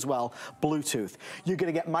to you as well, Bluetooth. You're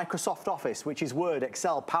going to get Microsoft Office, which is Word,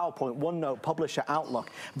 Excel, PowerPoint, OneNote, Publisher,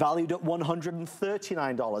 Outlook, valued at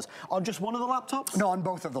 $139. On just one of the laptops? No, on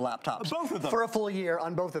both of the laptops. Both of them? For a full year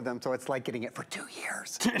on both of them, so it's like getting it for 2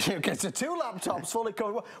 years. Okay, so 2 laptops fully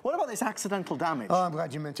covered. What about this accidental damage? Oh, I'm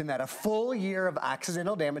glad you mentioned that. A full year of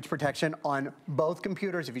accidental damage protection on both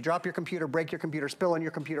computers. If you drop your computer, break your computer, spill on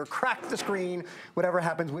your computer, crack the screen, whatever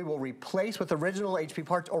happens, we will replace with original HP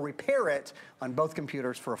parts or repair it on both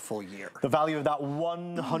computers for a full year. The value of that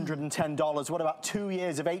 $110. What about 2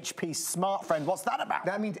 years of HP Smart Friend? What's that about?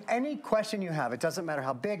 That means any question you have, it doesn't matter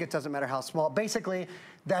how big, it doesn't matter how small. Basically,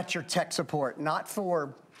 that's your tech support, not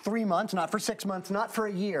for 3 months, not for 6 months, not for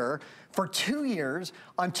a year, for 2 years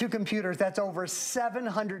on 2 computers. That's over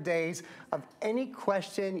 700 days of any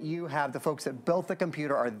question you have. The folks that built the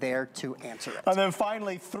computer are there to answer it. And then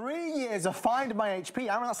finally, 3 years of Find My HP.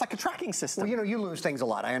 Aaron, that's like a tracking system. Well, you know, you lose things a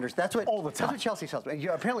lot. I understand. That's what all the time. That's what Chelsea tells me.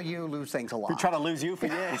 Apparently, you lose things a lot. We're trying to lose you for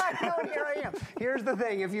years. I know, here I am. Here's the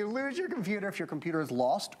thing. If you lose your computer, if your computer is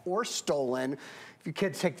lost or stolen, if your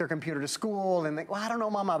kids take their computer to school and think, well, I don't know,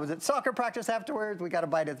 Mom, I was at soccer practice afterwards. We got a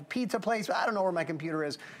bite at the pizza place. I don't know where my computer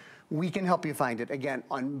is. We can help you find it. Again,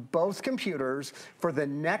 on both computers for the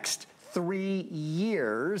next 3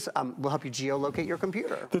 years. We'll help you geolocate your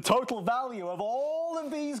computer. The total value of all of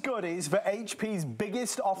these goodies for HP's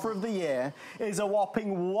biggest offer of the year is a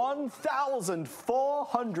whopping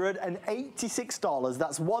 $1,486.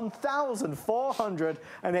 That's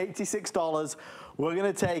 $1,486. We're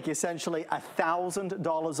going to take essentially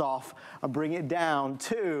 $1,000 off and bring it down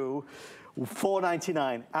to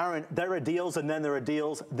 $499. Aaron, there are deals and then there are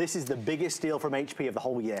deals. This is the biggest deal from HP of the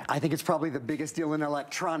whole year. I think it's probably the biggest deal in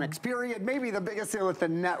electronics, period. Maybe the biggest deal at the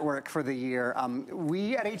network for the year.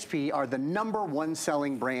 We at HP are the #1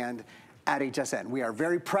 selling brand at HSN. We are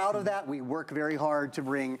very proud of that. We work very hard to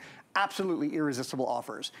bring absolutely irresistible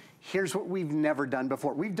offers. Here's what we've never done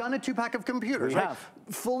before. We've done a 2-pack of computers, right?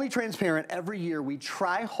 Fully transparent. Every year we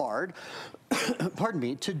try hard, pardon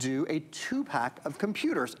me, to do a 2-pack of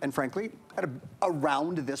computers, and frankly, at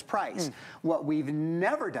around this price. What we've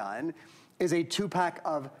never done is a 2-pack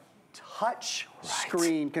of touch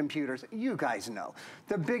screen computers. You guys know,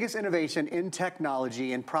 the biggest innovation in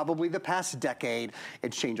technology in probably the past decade,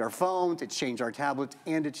 it's changed our phones, it's changed our tablets,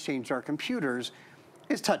 and it's changed our computers,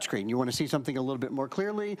 is touchscreen. You want to see something a little bit more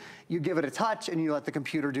clearly, you give it a touch and you let the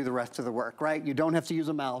computer do the rest of the work, right? You don't have to use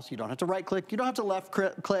a mouse, you don't have to right click, you don't have to left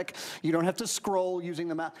click, you don't have to scroll using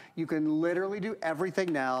the mouse. You can literally do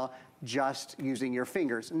everything now just using your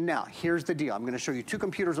fingers. Now, here's the deal. I'm going to show you 2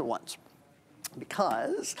 computers at once,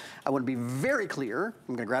 because I want to be very clear.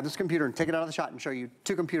 I'm going to grab this computer and take it out of the shot and show you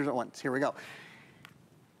 2 computers at once. Here we go.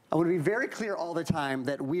 I want to be very clear all the time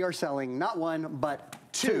that we are selling not 1, but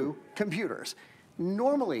 2 computers.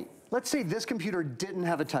 Normally, let's say this computer didn't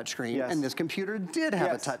have a touchscreen and this computer did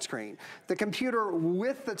have a touchscreen. The computer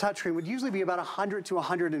with the touchscreen would usually be about $100 to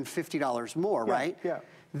 $150 more, right?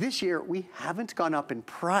 This year, we haven't gone up in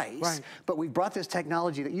price, but we've brought this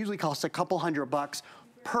technology that usually costs a couple $100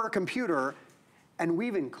 per computer, and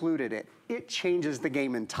we've included it. It changes the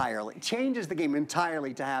game entirely. Changes the game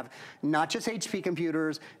entirely to have not just HP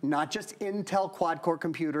computers, not just Intel quad-core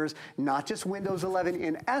computers, not just Windows 11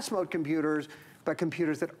 in S-mode computers, but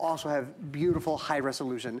computers that also have beautiful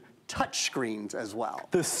high-resolution touch screens as well.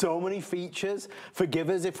 There's so many features. Forgive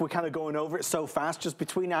us if we're kind of going over it so fast. Just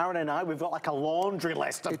between Aaron and I, we've got like a laundry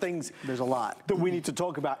list of things. There's a lot that we need to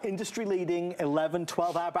talk about. Industry leading 11,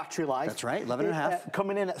 12-hour battery life. That's right, 11 and a half.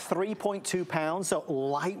 Coming in at 3.2 pounds, so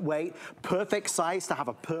lightweight, perfect size to have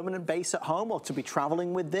a permanent base at home or to be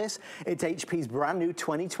traveling with this. It's HP's brand new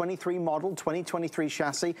 2023 model, 2023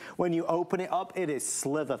 chassis. When you open it up, it is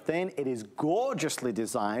slither thin. It is gorgeously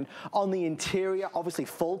designed. On the interior, obviously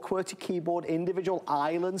full QWERTY keyboard, individual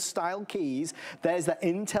island style keys. There's the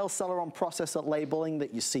Intel Celeron processor labeling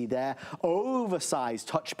that you see there. Oversized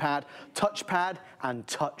touchpad, and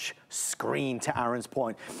touch screen, to Aaron's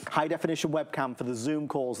point. High definition webcam for the Zoom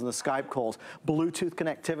calls and the Skype calls. Bluetooth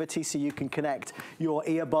connectivity so you can connect your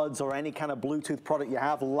earbuds or any kind of Bluetooth product you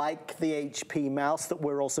have, like the HP mouse that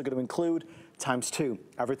we're also going to include. ×2.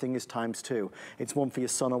 Everything is ×2. It's one for your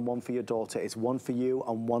son and one for your daughter. It's one for you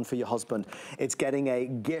and one for your husband. It's getting a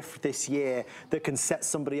gift this year that can set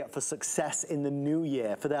somebody up for success in the new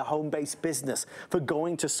year, for their home-based business, for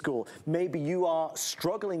going to school. Maybe you are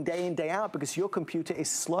struggling day in, day out because your computer is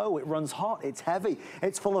slow, it runs hot, it's heavy,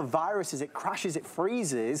 it's full of viruses, it crashes, it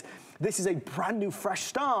freezes. This is a brand new fresh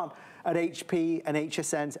start at HP and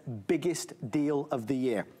HSN's biggest deal of the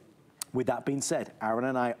year. With that being said, Aaron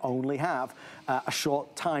and I only have a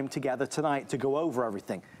short time together tonight to go over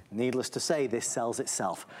everything. Needless to say, this sells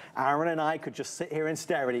itself. Aaron and I could just sit here and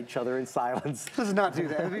stare at each other in silence. Let's not do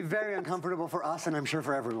that. It would be very uncomfortable for us, and I'm sure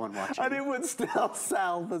for everyone watching. And it would still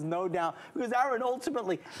sell, there's no doubt. Because Aaron,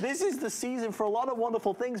 ultimately, this is the season for a lot of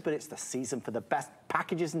wonderful things, but it's the season for the best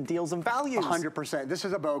packages and deals and values. 100%. This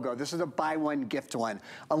is a BOGO. This is a buy one, gift one.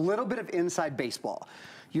 A little bit of inside baseball.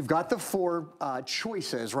 You've got the 4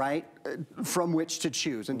 choices, right, from which to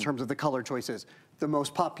choose in terms of the color choices. The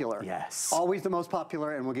most popular. Yes. Always the most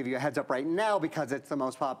popular, and we'll give you a heads up right now because it's the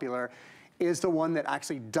most popular, is the one that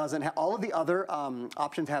actually doesn't have, all of the other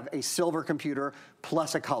options have a silver computer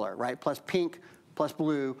plus a color, right? Plus pink, plus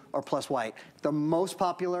blue, or plus white. The most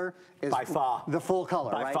popular is by far the full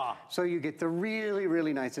color, by right? Far. So you get the really,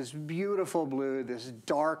 really nice, this beautiful blue, this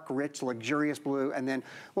dark, rich, luxurious blue, and then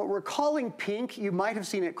what we're calling pink, you might have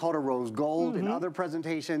seen it called a rose gold in other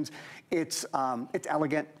presentations. It's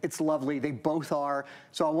elegant, it's lovely, they both are.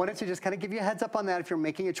 So I wanted to just kind of give you a heads up on that. If you're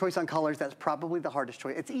making a choice on colors, that's probably the hardest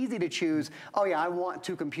choice. It's easy to choose, oh yeah, I want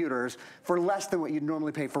 2 computers for less than what you'd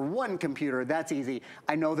normally pay for 1 computer. That's easy.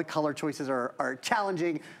 I know the color choices are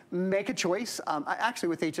challenging. Make a choice. Actually,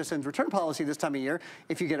 with HSN's return policy this time of year,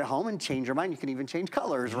 if you get it home and change your mind, you can even change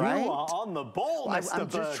colors, right? You are on the ball, Mr. I'm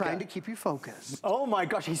just trying to keep you focused. Oh my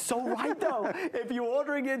gosh, he's so right though. If you're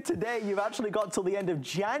ordering it today, you've actually got till the end of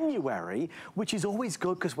January, which is always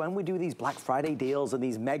good because when we do these Black Friday deals and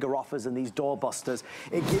these mega offers and these doorbusters,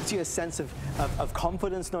 it gives you a sense of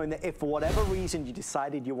confidence knowing that if for whatever reason you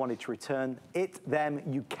decided you wanted to return it, then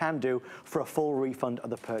you can do for a full refund of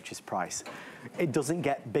the purchase price. It doesn't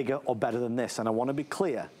get bigger or better than this, and I want to be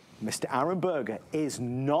clear. Mr. Aaron Berger is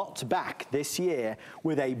not back this year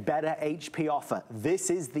with a better HP offer.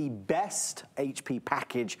 This is the best HP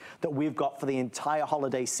package that we've got for the entire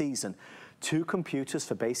holiday season. 2 computers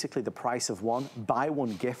for basically the price of 1, buy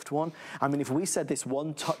 1, gift 1. I mean, if we said this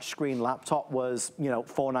one touchscreen laptop was, you know,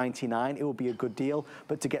 $499, it would be a good deal,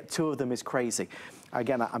 but to get 2 of them is crazy.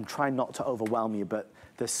 Again, I'm trying not to overwhelm you, but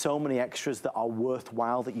there's so many extras that are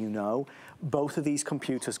worthwhile that you know. Both of these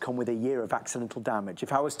computers come with a year of accidental damage.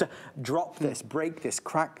 If I was to drop this, break this,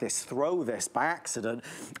 crack this, throw this by accident,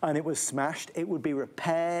 and it was smashed, it would be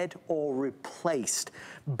repaired or replaced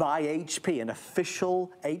by HP. An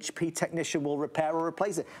official HP technician will repair or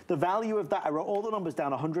replace it. The value of that, I wrote all the numbers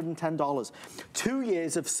down, $110. 2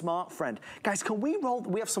 years of Smart Friend. Guys, can we roll,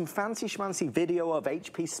 we have some fancy schmancy video of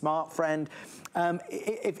HP Smart Friend.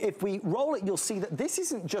 If we roll it, you'll see that this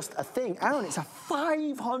isn't just a thing. Aaron, it's a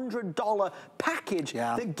 $500 package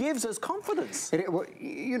that gives us confidence. Well,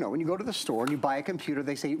 you know, when you go to the store and you buy a computer,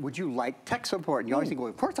 they say, would you like tech support? And you always think, well,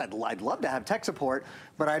 of course I'd love to have tech support,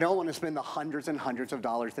 but I don't want to spend the hundreds and hundreds of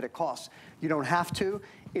dollars that it costs. You don't have to.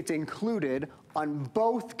 It's included on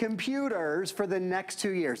both computers for the next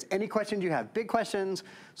 2 years. Any questions you have, big questions,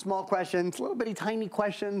 small questions, little bitty tiny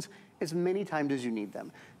questions, as many times as you need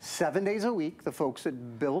them. 7 days a week, the folks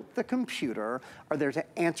that built the computer are there to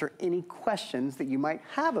answer any questions that you might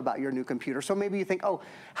have about your new computer. So maybe you think, oh,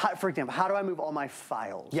 for example, how do I move all my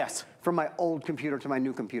files from my old computer to my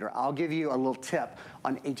new computer? I'll give you a little tip.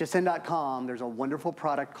 On hsn.com, there's a wonderful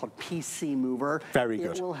product called PC Mover. Very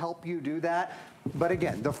good. It will help you do that. But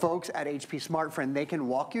again, the folks at HP Smart Friend, they can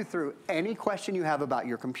walk you through any question you have about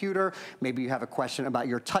your computer. Maybe you have a question about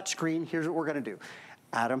your touchscreen. Here's what we're going to do.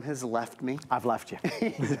 Adam has left me. I've left you.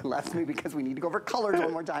 He's left me because we need to go over colors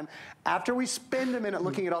one more time. After we spend a minute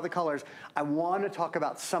looking at all the colors, I want to talk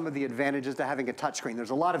about some of the advantages to having a touchscreen. There's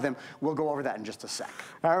a lot of them. We'll go over that in just a sec.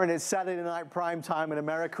 Aaron, it's Saturday night prime time and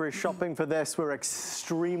America is shopping for this. We're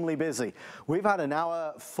extremely busy. We've had an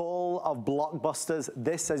hour full of blockbusters.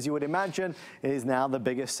 This, as you would imagine, is now the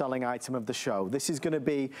biggest selling item of the show. This is going to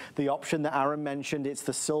be the option that Aaron mentioned. It's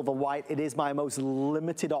the silver white. It is my most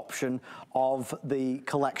limited option of the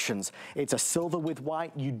collections. It's a silver with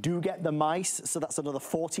white. You do get the mice, so that's another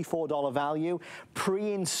 $44 value.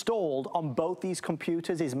 Pre-installed on both these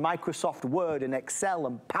computers is Microsoft Word and Excel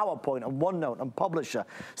and PowerPoint and OneNote and Publisher.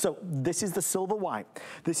 So this is the silver white.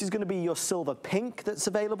 This is going to be your silver pink that's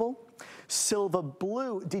available. Silver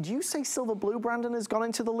blue. Did you say silver blue, Brandon, has gone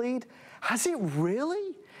into the lead? Has it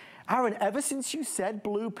really? Aaron, ever since you said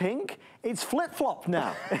blue-pink, it's flip-flop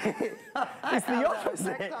now. It's the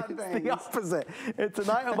opposite. It's the opposite. It's a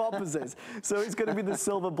night of opposites. So it's going to be the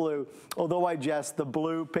silver blue. Although I jest, the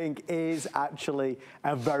blue-pink is actually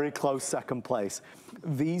a very close second place.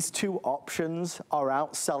 These two options are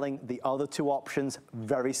outselling the other two options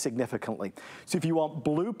very significantly. So if you want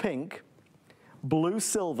blue-pink,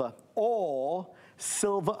 blue-silver, or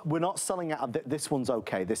silver, we're not selling out. This one's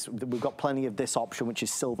okay. We've got plenty of this option, which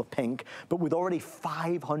is silver pink, but with already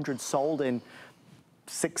 500 sold in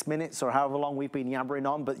 6 minutes or however long we've been yabbering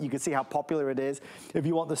on, but you can see how popular it is. If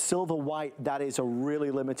you want the silver white, that is a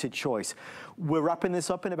really limited choice. We're wrapping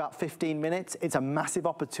this up in about 15 minutes. It's a massive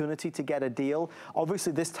opportunity to get a deal.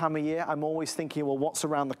 Obviously, this time of year, I'm always thinking, well, what's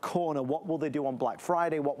around the corner? What will they do on Black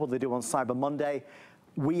Friday? What will they do on Cyber Monday?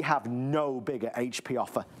 We have no bigger HP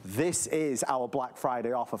offer. This is our Black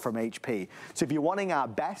Friday offer from HP. So if you're wanting our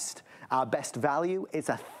best value, it's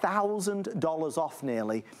 $1,000 off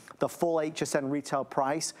nearly the full HSN retail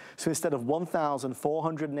price. So instead of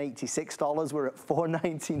 $1,486, we're at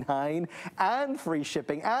 $499 and free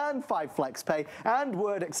shipping and 5 flex pay and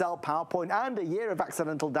Word, Excel, PowerPoint and a year of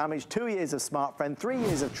accidental damage, 2 years of SmartFriend, 3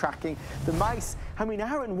 years of tracking. The mice, I mean,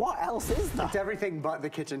 Aaron, what else is there? It's everything but the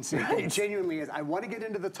kitchen sink. Right. It genuinely is. I want to get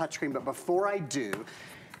into the touchscreen, but before I do,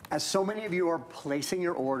 as so many of you are placing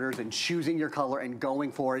your orders and choosing your color and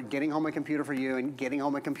going for it, getting home a computer for you and getting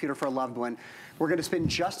home a computer for a loved one, we're going to spend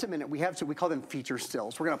just a minute. We call them feature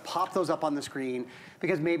stills. We're going to pop those up on the screen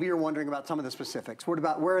because maybe you're wondering about some of the specifics.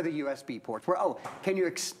 Where are the USB ports? Can you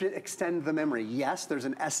extend the memory? Yes, there's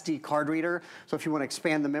an SD card reader. So if you want to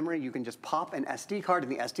expand the memory, you can just pop an SD card in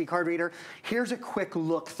the SD card reader. Here's a quick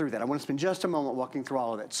look through that. I want to spend just a moment walking through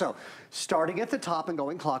all of it. So starting at the top and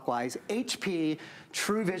going clockwise, HP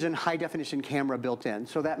True Vision high definition camera built in.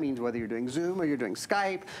 So that means whether you're doing Zoom or you're doing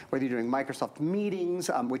Skype, whether you're doing Microsoft Meetings,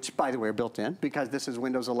 which by the way are built in because this is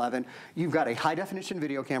Windows 11, you've got a high definition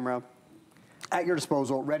video camera at your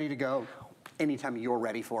disposal, ready to go anytime you're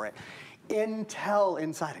ready for it. Intel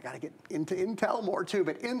inside, I gotta get into Intel more too,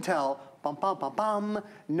 but Intel,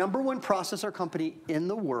 #1 processor company in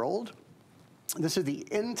the world. This is the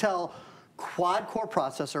Intel quad-core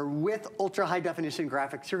processor with ultra-high definition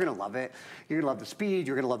graphics. You're gonna love it. You're gonna love the speed,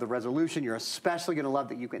 you're gonna love the resolution, you're especially gonna love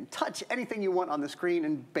that you can touch anything you want on the screen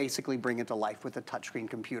and basically bring it to life with a touchscreen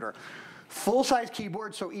computer. Full-size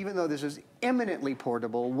keyboard, so even though this is eminently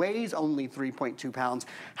portable, weighs only 3.2 pounds,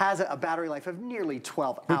 has a battery life of nearly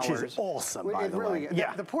 12 hours. Which is awesome, by the way.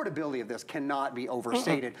 Yeah. The portability of this cannot be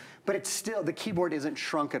overstated, but it's still, the keyboard isn't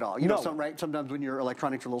shrunk at all. You know, sometimes when your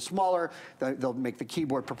electronics are a little smaller, they'll make the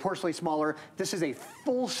keyboard proportionally smaller. This is a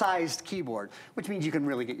full-sized keyboard, which means you can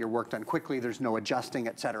really get your work done quickly. There's no adjusting,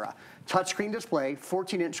 etc. Touchscreen display,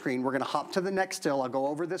 14-inch screen. We're gonna hop to the next still. I'll go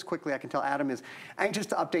over this quickly. I can tell Adam is anxious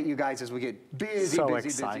to update you guys as we get busy.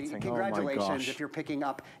 Congratulations if you're picking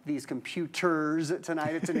up these computers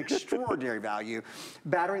tonight. It's an extraordinary value.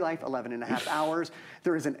 Battery life, 11.5 hours.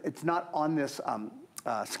 It's not on this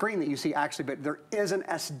screen that you see actually, but there is an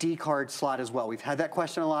SD card slot as well. We've had that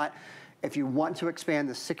question a lot. If you want to expand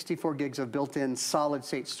the 64 gigs of built-in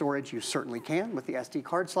solid-state storage, you certainly can with the SD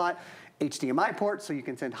card slot. HDMI ports, so you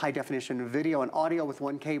can send high-definition video and audio with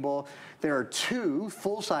one cable. There are 2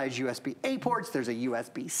 full-size USB-A ports. There's a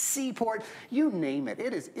USB-C port. You name it.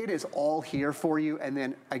 It is all here for you. And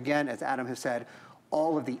then, again, as Adam has said,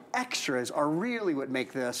 all of the extras are really what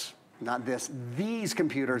make this, not this, these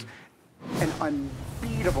computers an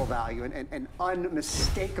unbeatable value and an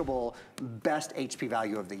unmistakable best HP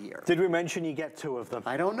value of the year. Did we mention you get 2 of them?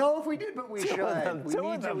 I don't know if we did, but we should.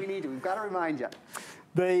 We need to. We've got to remind you.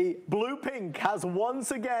 The blue pink has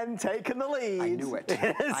once again taken the lead. I knew it.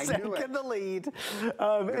 I knew taken the lead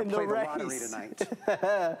in the race. Lottery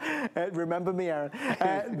tonight. Remember me, Aaron.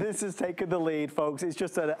 This has taken the lead, folks. It's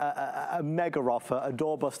just a mega offer, a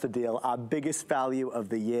doorbuster deal, our biggest value of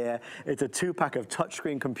the year. It's a 2-pack of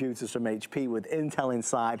touchscreen computers from HP with Intel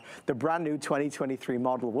inside, the brand new 2023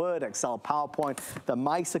 model Word, Excel, PowerPoint. The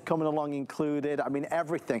mice are coming along included. I mean,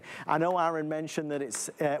 everything. I know Aaron mentioned that it's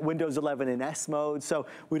Windows 11 in S mode, so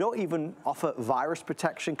we don't even offer virus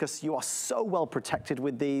protection because you are so well protected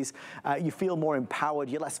with these. You feel more empowered.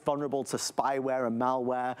 You're less vulnerable to spyware and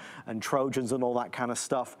malware and Trojans and all that kind of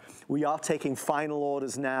stuff. We are taking final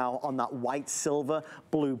orders now on that white silver.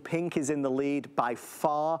 Blue pink is in the lead by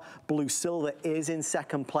far. Blue silver is in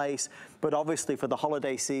second place. But obviously for the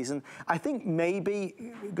holiday season, I think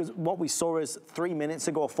maybe, because what we saw is 3 minutes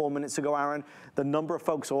ago or 4 minutes ago, Aaron, the number of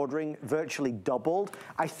folks ordering virtually doubled.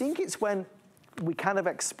 I think it's when we kind of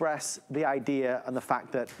express the idea and the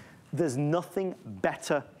fact that there's nothing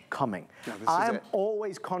better coming. No, I'm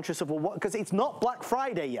always conscious of, well, because it's not Black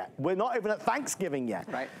Friday yet. We're not even at Thanksgiving yet.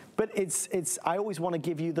 Right. But I always want to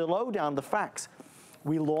give you the lowdown, the facts.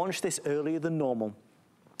 We launched this earlier than normal.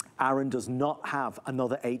 Aaron does not have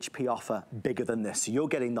another HP offer bigger than this. So you're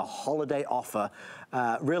getting the holiday offer,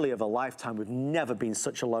 really of a lifetime. We've never been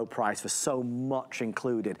such a low price for so much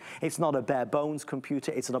included. It's not a bare bones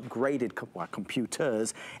computer, it's an upgraded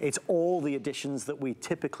computers. It's all the additions that we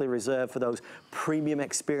typically reserve for those premium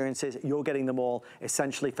experiences. You're getting them all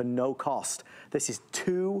essentially for no cost. This is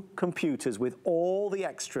 2 computers with all the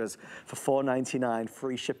extras for $499,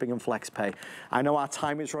 free shipping and flex pay. I know our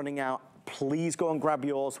time is running out. Please go and grab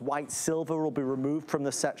yours. White silver will be removed from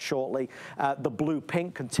the set shortly. The blue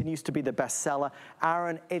pink continues to be the best seller.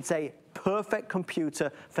 Aaron, it's a perfect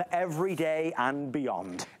computer for every day and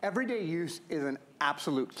beyond. Everyday use is an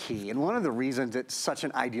absolute key. And one of the reasons it's such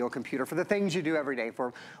an ideal computer for the things you do every day,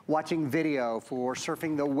 for watching video, for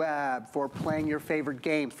surfing the web, for playing your favorite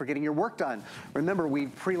games, for getting your work done. Remember,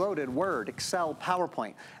 we've preloaded Word, Excel,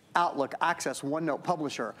 PowerPoint, Outlook, Access, OneNote,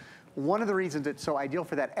 Publisher. One of the reasons it's so ideal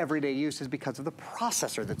for that everyday use is because of the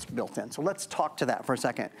processor that's built in. So let's talk to that for a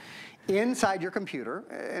second. Inside your computer,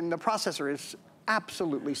 and the processor is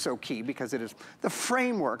absolutely so key because it is the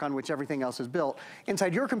framework on which everything else is built.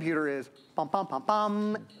 Inside your computer is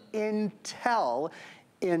Intel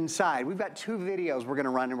inside. We've got 2 videos we're gonna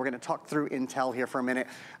run, and we're gonna talk through Intel here for a minute.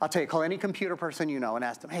 I'll tell you, call any computer person you know and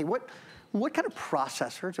ask them, hey, what kind of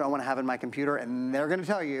processor do I wanna have in my computer? And they're gonna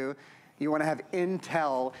tell you, you want to have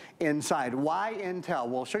Intel inside. Why Intel?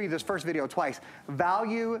 We'll show you this first video twice.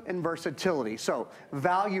 Value and versatility. So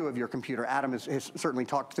value of your computer. Adam has certainly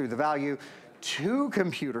talked through the value. 2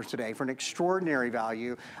 computers today for an extraordinary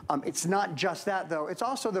value. It's not just that though, it's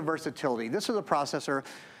also the versatility. This is a processor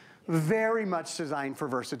very much designed for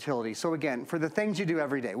versatility. So again, for the things you do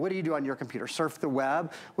every day, what do you do on your computer? Surf the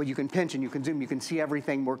web? Well, you can pinch and you can zoom, you can see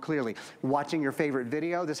everything more clearly. Watching your favorite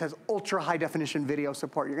video, this has ultra high definition video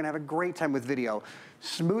support. You're gonna have a great time with video.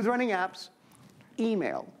 Smooth running apps,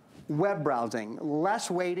 email, web browsing,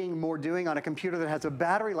 less waiting, more doing on a computer that has a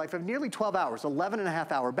battery life of nearly 12 hours,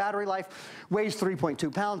 11.5-hour battery life, weighs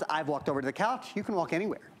 3.2 pounds. I've walked over to the couch. You can walk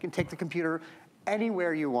anywhere. You can take the computer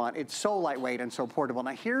anywhere you want. It's so lightweight and so portable.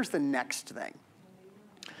 Now here's the next thing.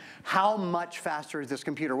 How much faster is this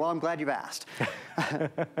computer? Well, I'm glad you've asked.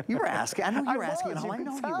 You were asking. I know you were asking. I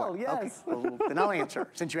know you were. Yes. Okay. Well, then I'll answer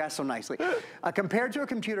since you asked so nicely. Compared to a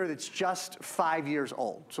computer that's just 5 years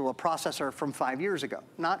old, so a processor from 5 years ago,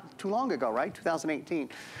 not too long ago, right? 2018.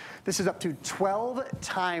 This is up to 12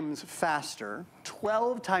 times faster,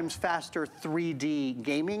 12 times faster 3D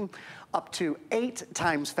gaming, up to 8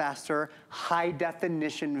 times faster high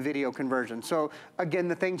definition video conversion. So again,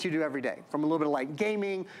 the things you do every day, from a little bit of light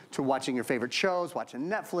gaming to watching your favorite shows, watching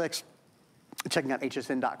Netflix, checking out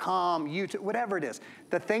hsn.com, YouTube, whatever it is.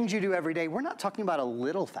 The things you do every day, we're not talking about a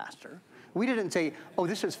little faster. We didn't say, oh,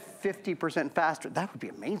 this is 50% faster. That would be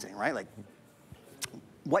amazing, right? Like,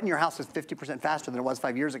 what in your house is 50% faster than it was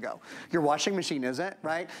 5 years ago? Your washing machine isn't,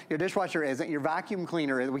 right? Your dishwasher isn't. Your vacuum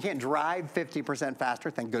cleaner isn't. We can't drive 50%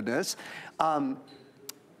 faster, thank goodness.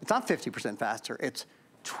 It's not 50% faster. It's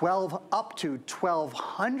up to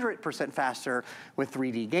 1,200% faster with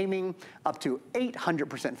 3D gaming, up to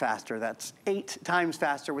 800% faster. That's 8 times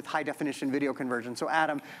faster with high definition video conversion. So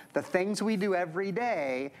Adam, the things we do every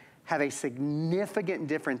day have a significant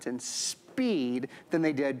difference in speed speed than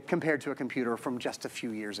they did compared to a computer from just a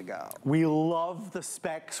few years ago. We love the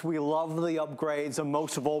specs, we love the upgrades, and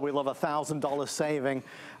most of all, we love $1,000 saving.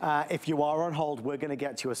 If you are on hold, we're gonna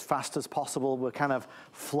get to you as fast as possible. We're kind of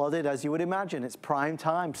flooded, as you would imagine. It's prime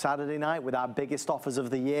time, Saturday night, with our biggest offers of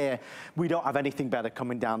the year. We don't have anything better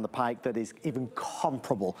coming down the pike that is even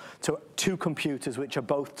comparable to two computers, which are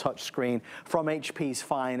both touchscreen, from HP's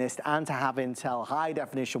finest, and to have Intel high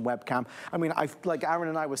definition webcam. I mean, like Aaron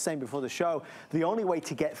and I were saying before the show, the only way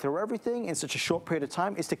to get through everything in such a short period of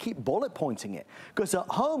time is to keep bullet pointing it. Because at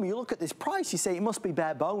home, you look at this price, you say it must be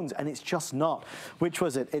bare bones, and it's just not. Which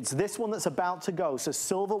was it? It's this one that's about to go. So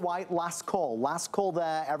silver, white, last call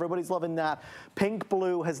there. Everybody's loving that. Pink,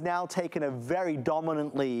 blue has now taken a very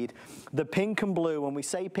dominant lead. The pink and blue, when we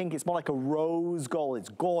say pink, it's more like a rose gold. It's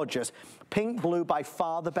gorgeous. Pink, blue, by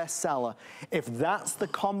far the best seller. If that's the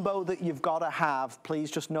combo that you've got to have, please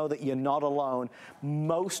just know that you're not alone.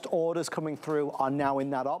 Most orders coming through are now in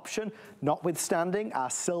that option, notwithstanding our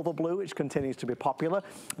silver blue, which continues to be popular.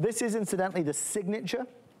 This is incidentally the signature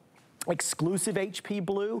exclusive HP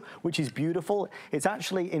blue, which is beautiful. It's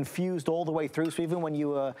actually infused all the way through, so even when you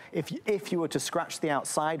were, if you were to scratch the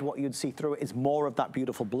outside, what you'd see through it is more of that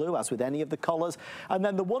beautiful blue, as with any of the colors. And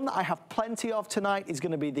then the one that I have plenty of tonight is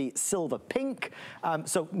going to be the silver pink.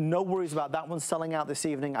 So no worries about that one selling out this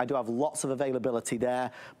evening. I do have lots of availability there,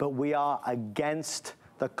 but we are against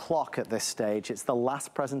the clock at this stage. It's the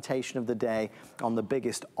last presentation of the day on the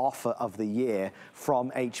biggest offer of the year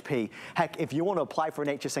from HP. Heck, if you want to apply for an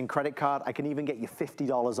HSN credit card, I can even get you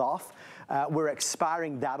 $50 off. We're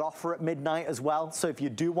expiring that offer at midnight as well. So if you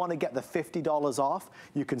do want to get the $50 off,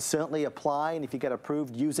 you can certainly apply, and if you get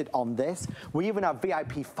approved, use it on this. We even have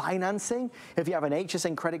VIP financing. If you have an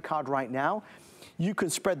HSN credit card right now, you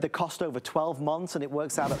can spread the cost over 12 months and it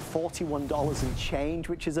works out at $41 and change,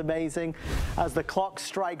 which is amazing. As the clock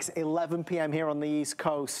strikes 11 p.m. here on the East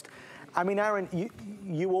Coast, I mean, Aaron,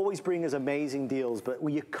 you always bring us amazing deals, but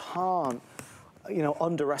you can't,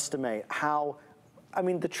 underestimate how, I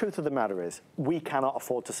mean, the truth of the matter is we cannot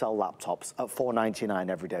afford to sell laptops at $4.99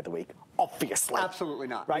 every day of the week. Obviously. Absolutely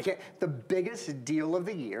not. Right? Okay. The biggest deal of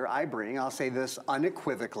the year I bring, I'll say this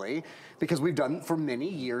unequivocally, because we've done for many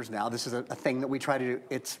years now, this is a thing that we try to do,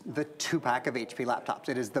 it's the 2-pack of HP laptops.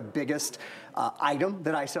 It is the biggest item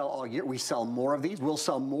that I sell all year. We sell more of these. We'll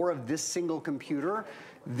sell more of this single computer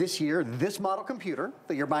this year. This model computer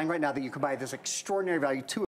that you're buying right now that you can buy at this extraordinary value,